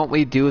 why don't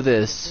we do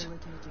this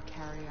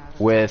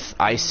with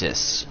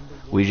ISIS?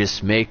 We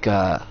just make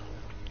a...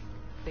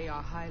 They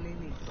are highly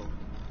lethal.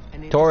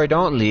 And Tori,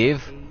 don't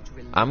leave.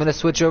 I'm gonna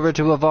switch over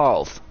to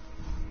Evolve.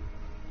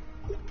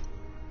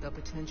 the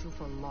potential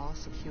for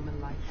loss of human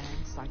life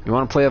and You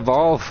wanna play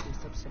Evolve? is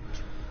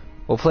substantial.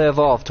 We'll play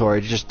Evolve,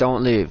 Tori. Just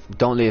don't leave.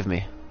 Don't leave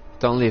me.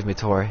 Don't leave me,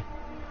 Tori.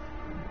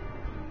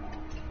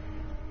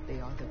 They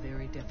are the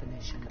very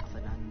definition of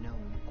an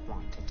unknown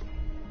quantity.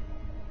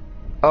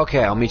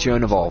 Okay, I'll meet you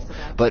in Evolve.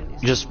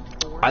 But just,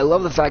 I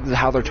love the fact that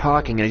how they're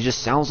talking, and it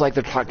just sounds like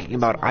they're talking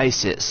about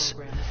ISIS.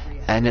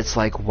 And it's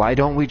like, why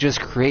don't we just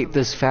create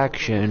this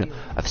faction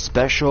of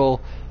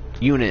special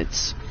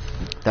units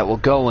that will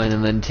go in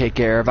and then take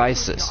care of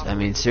ISIS? I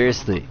mean,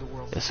 seriously,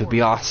 this would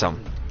be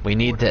awesome. We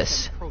need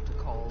this.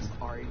 Protocols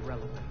are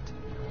irrelevant.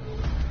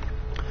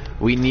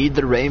 We need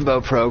the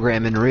Rainbow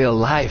program in real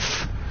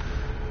life.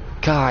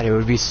 God, it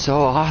would be so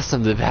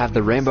awesome to have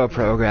the Rainbow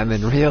program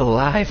in real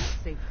life.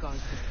 Safeguards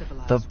the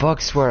civilized The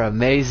books were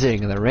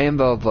amazing. The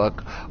Rainbow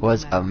book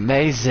was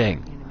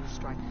amazing. enemy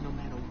strike, no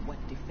matter what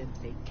defense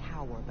they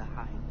cower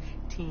behind.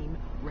 Team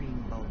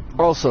Rainbow.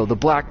 Also, the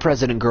Black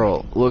President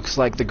girl looks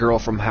like the girl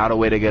from How to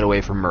Way to Get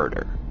Away from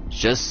Murder.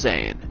 Just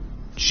saying.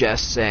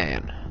 Just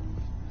saying.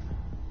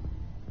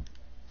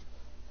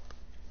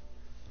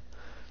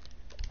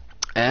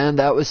 And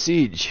that was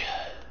Seige.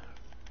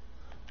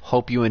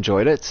 Hope you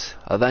enjoyed it.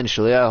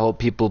 Eventually, I hope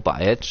people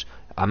buy it.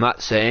 I'm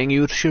not saying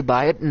you should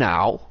buy it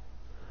now.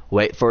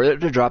 Wait for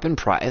it to drop in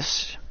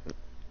price.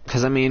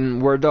 Because, I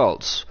mean, we're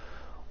adults.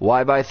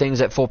 Why buy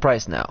things at full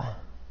price now?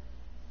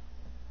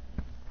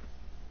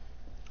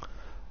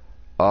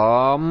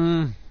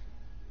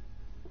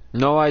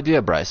 No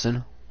idea,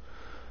 Bryson.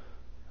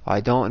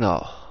 I don't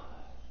know.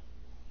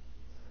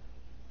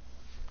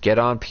 Get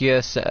on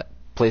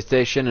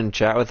PlayStation and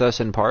chat with us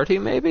in party,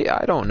 maybe?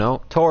 I don't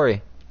know.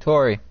 Tori.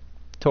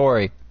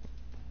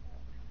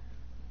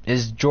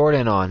 Is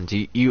Jordan on?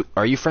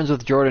 Are you friends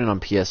with Jordan on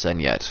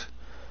PSN yet?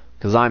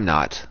 Because I'm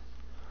not.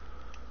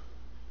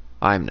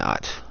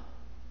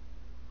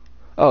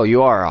 Oh,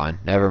 you are on.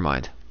 Never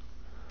mind.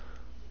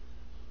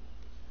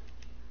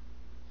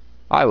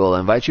 I will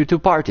invite you to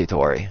party,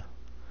 Tori.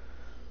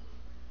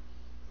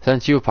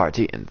 Sent you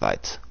party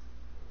invite.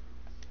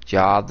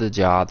 Ja.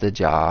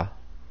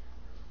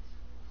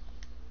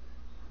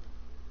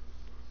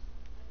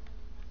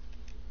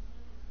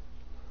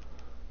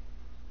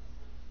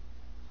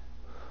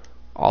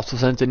 Also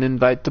sent an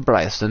invite to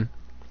Bryson.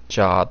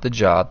 Ja. What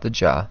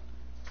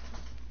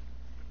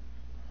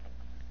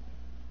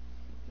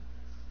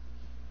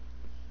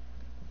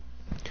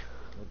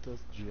does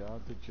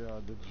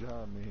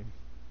ja mean?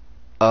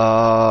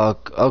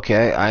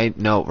 Okay,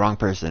 no, wrong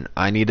person.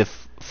 I need to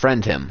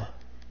friend him.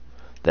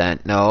 Then,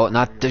 no,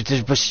 not,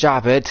 just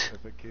stop it.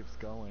 If it keeps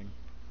going.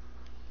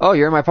 Oh,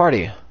 you're in my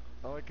party.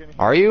 Oh, I can hear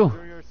Are you?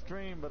 through your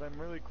stream, but I'm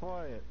really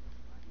quiet.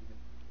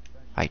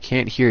 I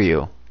can't hear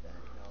you.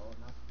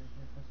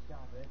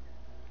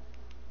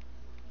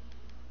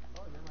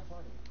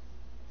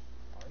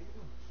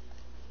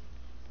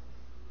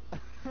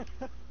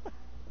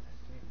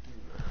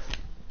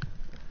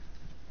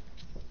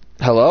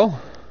 Hello?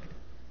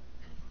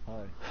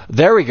 Hi.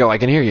 There we go, I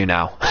can hear you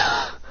now.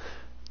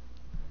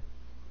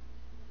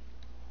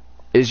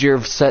 Is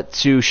your set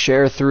to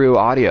share through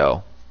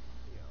audio?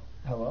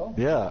 Hello?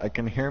 Yeah, I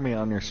can hear me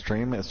on your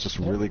stream. It's just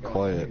really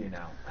quiet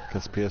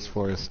because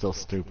PS4 is still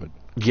stupid.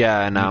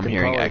 Yeah, and now I'm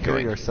hearing you can echoing.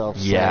 hear yourself.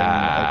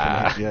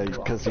 Yeah. Yeah,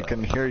 because you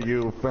can hear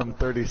you from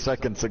 30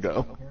 seconds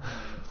ago.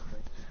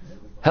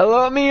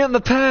 Hello, me in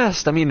the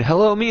past. I mean,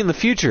 hello, me in the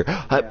future.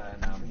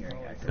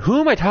 Who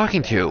am I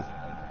talking to? You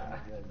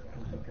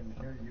can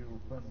hear you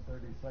from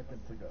 30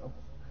 seconds ago.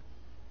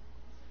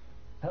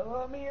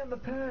 Hello, me in the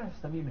past.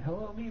 I mean,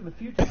 hello, me in the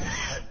future.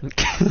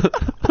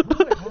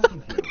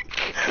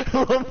 Who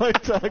am I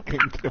talking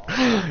to?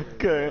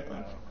 Okay.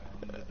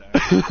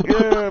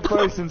 Yeah,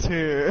 Bryson's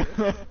here.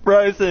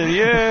 Bryson,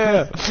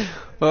 yeah.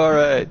 All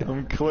right.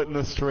 I'm quitting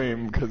the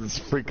stream because it's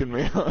freaking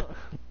me out.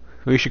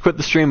 We should quit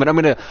the stream, but I'm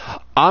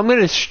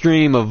gonna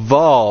stream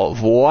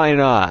Evolve. Why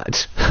not?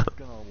 It's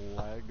gonna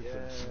lag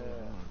some shit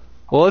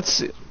out. Well,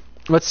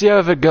 let's see how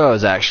it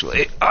goes.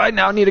 Actually, I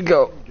now need to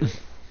go. If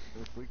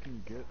we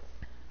can get,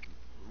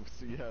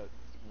 so yeah,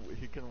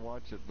 he can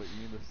watch it, but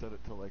you need to set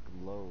it to like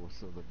low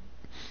so that.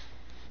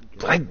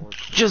 I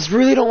just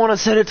really don't want to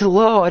set it to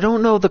low. I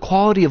don't know the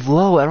quality of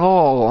low at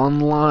all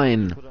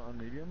online. Put it on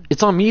medium.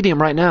 It's on medium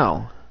right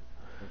now.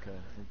 Okay,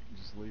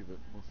 just leave it.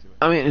 We'll see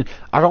what I mean,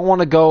 I don't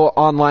want to go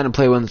online and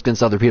play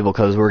against other people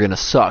because we're gonna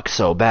suck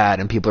so bad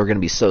and people are gonna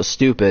be so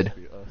stupid.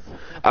 be us.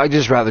 I'd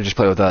just rather just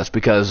play with us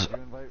because Did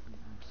you invite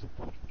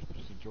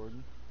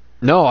Jordan?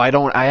 no, I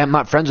don't. I am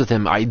not friends with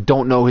him. I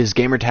don't know his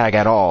gamer tag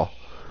at all.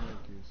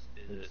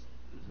 It's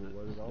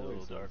what it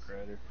always says.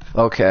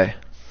 Okay.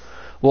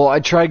 Well, I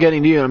tried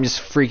getting to you, and I'm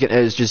just freaking.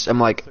 It's just I'm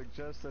like,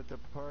 Suggest at the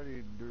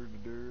party,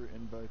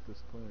 invite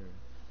this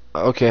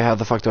player. okay, how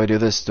the fuck do I do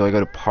this? Do I go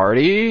to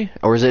party,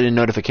 or is it in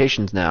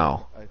notifications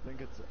now? I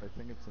think it's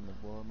in the,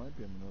 well, it might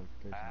be in the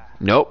notifications.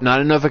 Nope,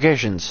 not in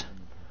notifications.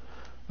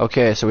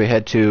 Okay, so we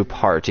head to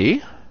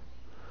party.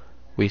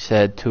 We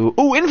said to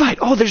invite.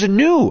 Oh, there's a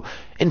new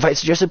invite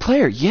suggested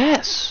player.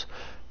 Yes,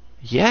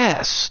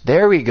 yes.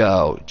 There we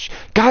go.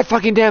 God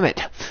fucking damn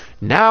it!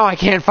 Now I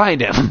can't find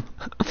him.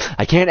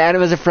 I can't add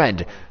him as a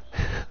friend.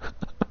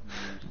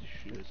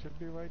 It should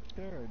be right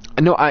there.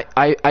 No,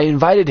 I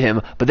invited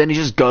him, but then he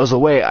just goes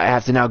away. I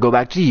have to now go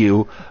back to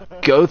you,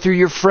 go through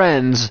your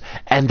friends,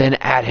 and then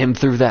add him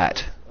through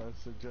that.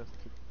 Suggest.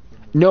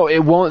 No, it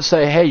won't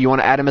say, hey, you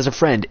want to add him as a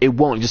friend. It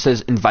won't. It just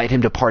says, invite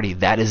him to party.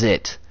 That is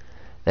it.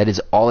 That is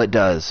all it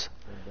does.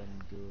 And then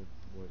do it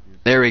what you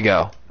There we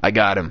go. I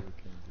got him.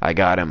 I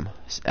got him.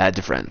 Add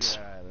to friends.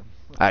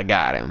 I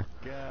got him.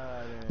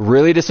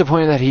 Really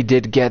disappointed that he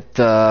did get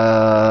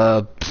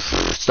the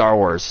Star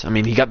Wars. I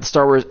mean, he got the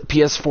Star Wars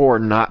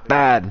PS4, not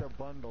bad.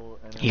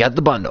 He got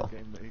the bundle.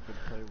 Game that he could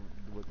play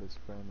with his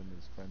friend, and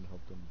his friend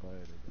helped him buy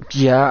it.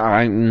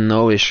 Yeah,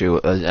 no issue.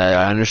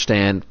 I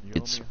understand. You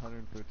It's owe me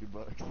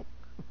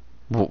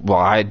 $150.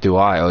 why do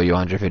I owe you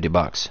 $150? You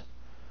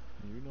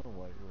know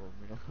why you owe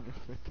me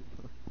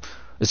 $150.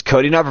 Is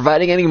Cody not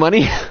providing any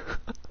money?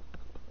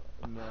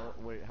 No,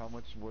 wait. How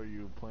much were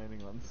you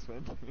planning on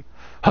spending?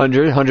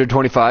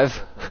 125.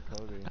 From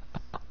Cody.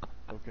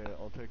 Okay,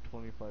 I'll take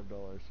 $25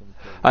 from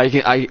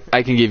Cody.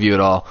 I can give you it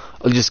all.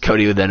 Just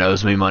Cody who then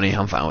owes me money.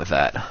 I'm fine with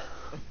that.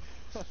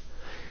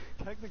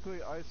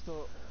 Technically, I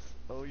still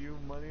owe you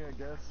money, I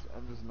guess.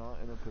 I'm just not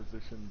in a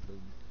position to,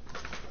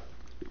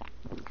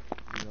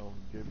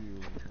 give you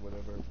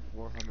whatever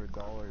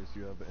 $400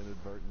 you have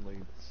inadvertently,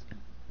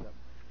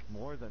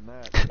 more than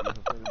that, you have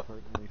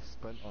inadvertently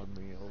spent on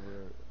me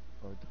over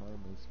our time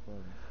as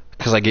friends.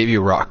 Because I gave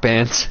you Rock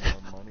Bands.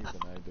 More money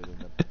than I did in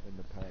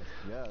the past.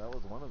 Yeah, that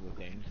was one of the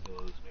things.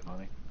 Still owes me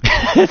money.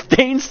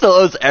 Dane still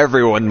owes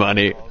everyone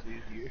money. All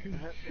these years.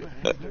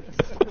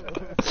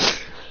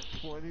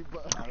 $20.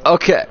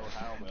 Okay. I don't know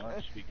how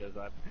much because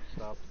I've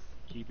stopped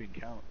keeping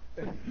count.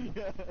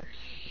 Yeah.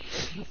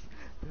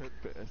 That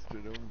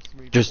bastard owes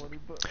me Just-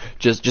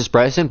 $20. Just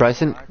Bryson. I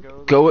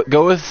Go with.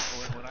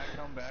 When I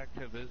come back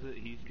to visit,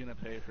 he's gonna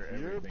pay for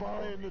You're everything.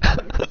 buying the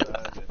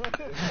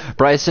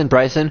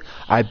Bryson.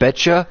 I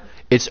betcha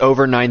it's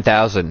over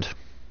 9,000.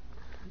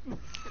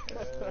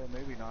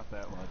 Maybe not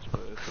that much,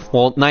 but it's a lot.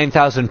 Well,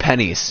 9,000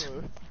 pennies.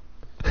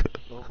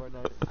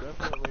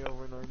 Definitely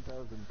over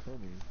 9,000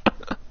 pennies.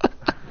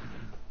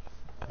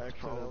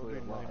 Actually, that would be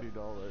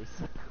 $90.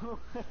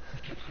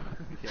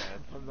 Yeah, it's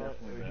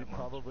definitely He that much.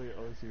 probably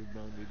owes you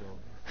 $90.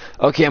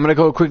 Okay, I'm gonna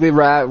go quickly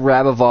grab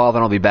Evolve,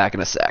 and I'll be back in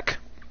a sec.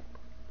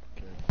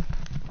 Okay.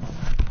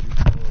 You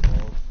follow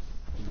Evolve,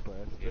 you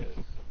bastard. Yes,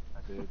 I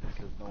did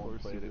because no one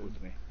course played you it with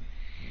did. me.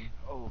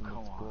 Oh, And come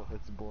on.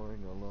 It's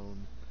boring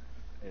alone.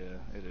 Yeah,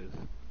 it is.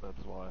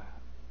 That's why.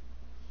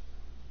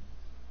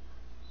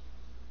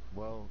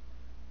 Well,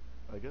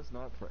 I guess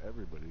not for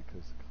everybody,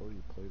 because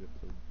Cody played it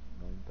for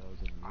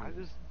 9,000 years. I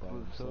just by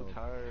was so himself,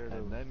 tired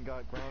and of then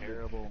got grounded.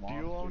 terrible Do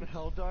you own monsters.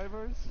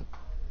 Helldivers?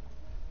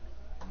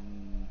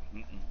 Mm-mm.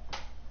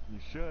 You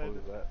should. What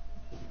is that?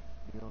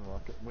 You own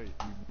Rocket. Wait,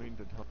 you mean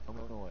to tell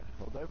me what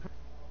Helldiver?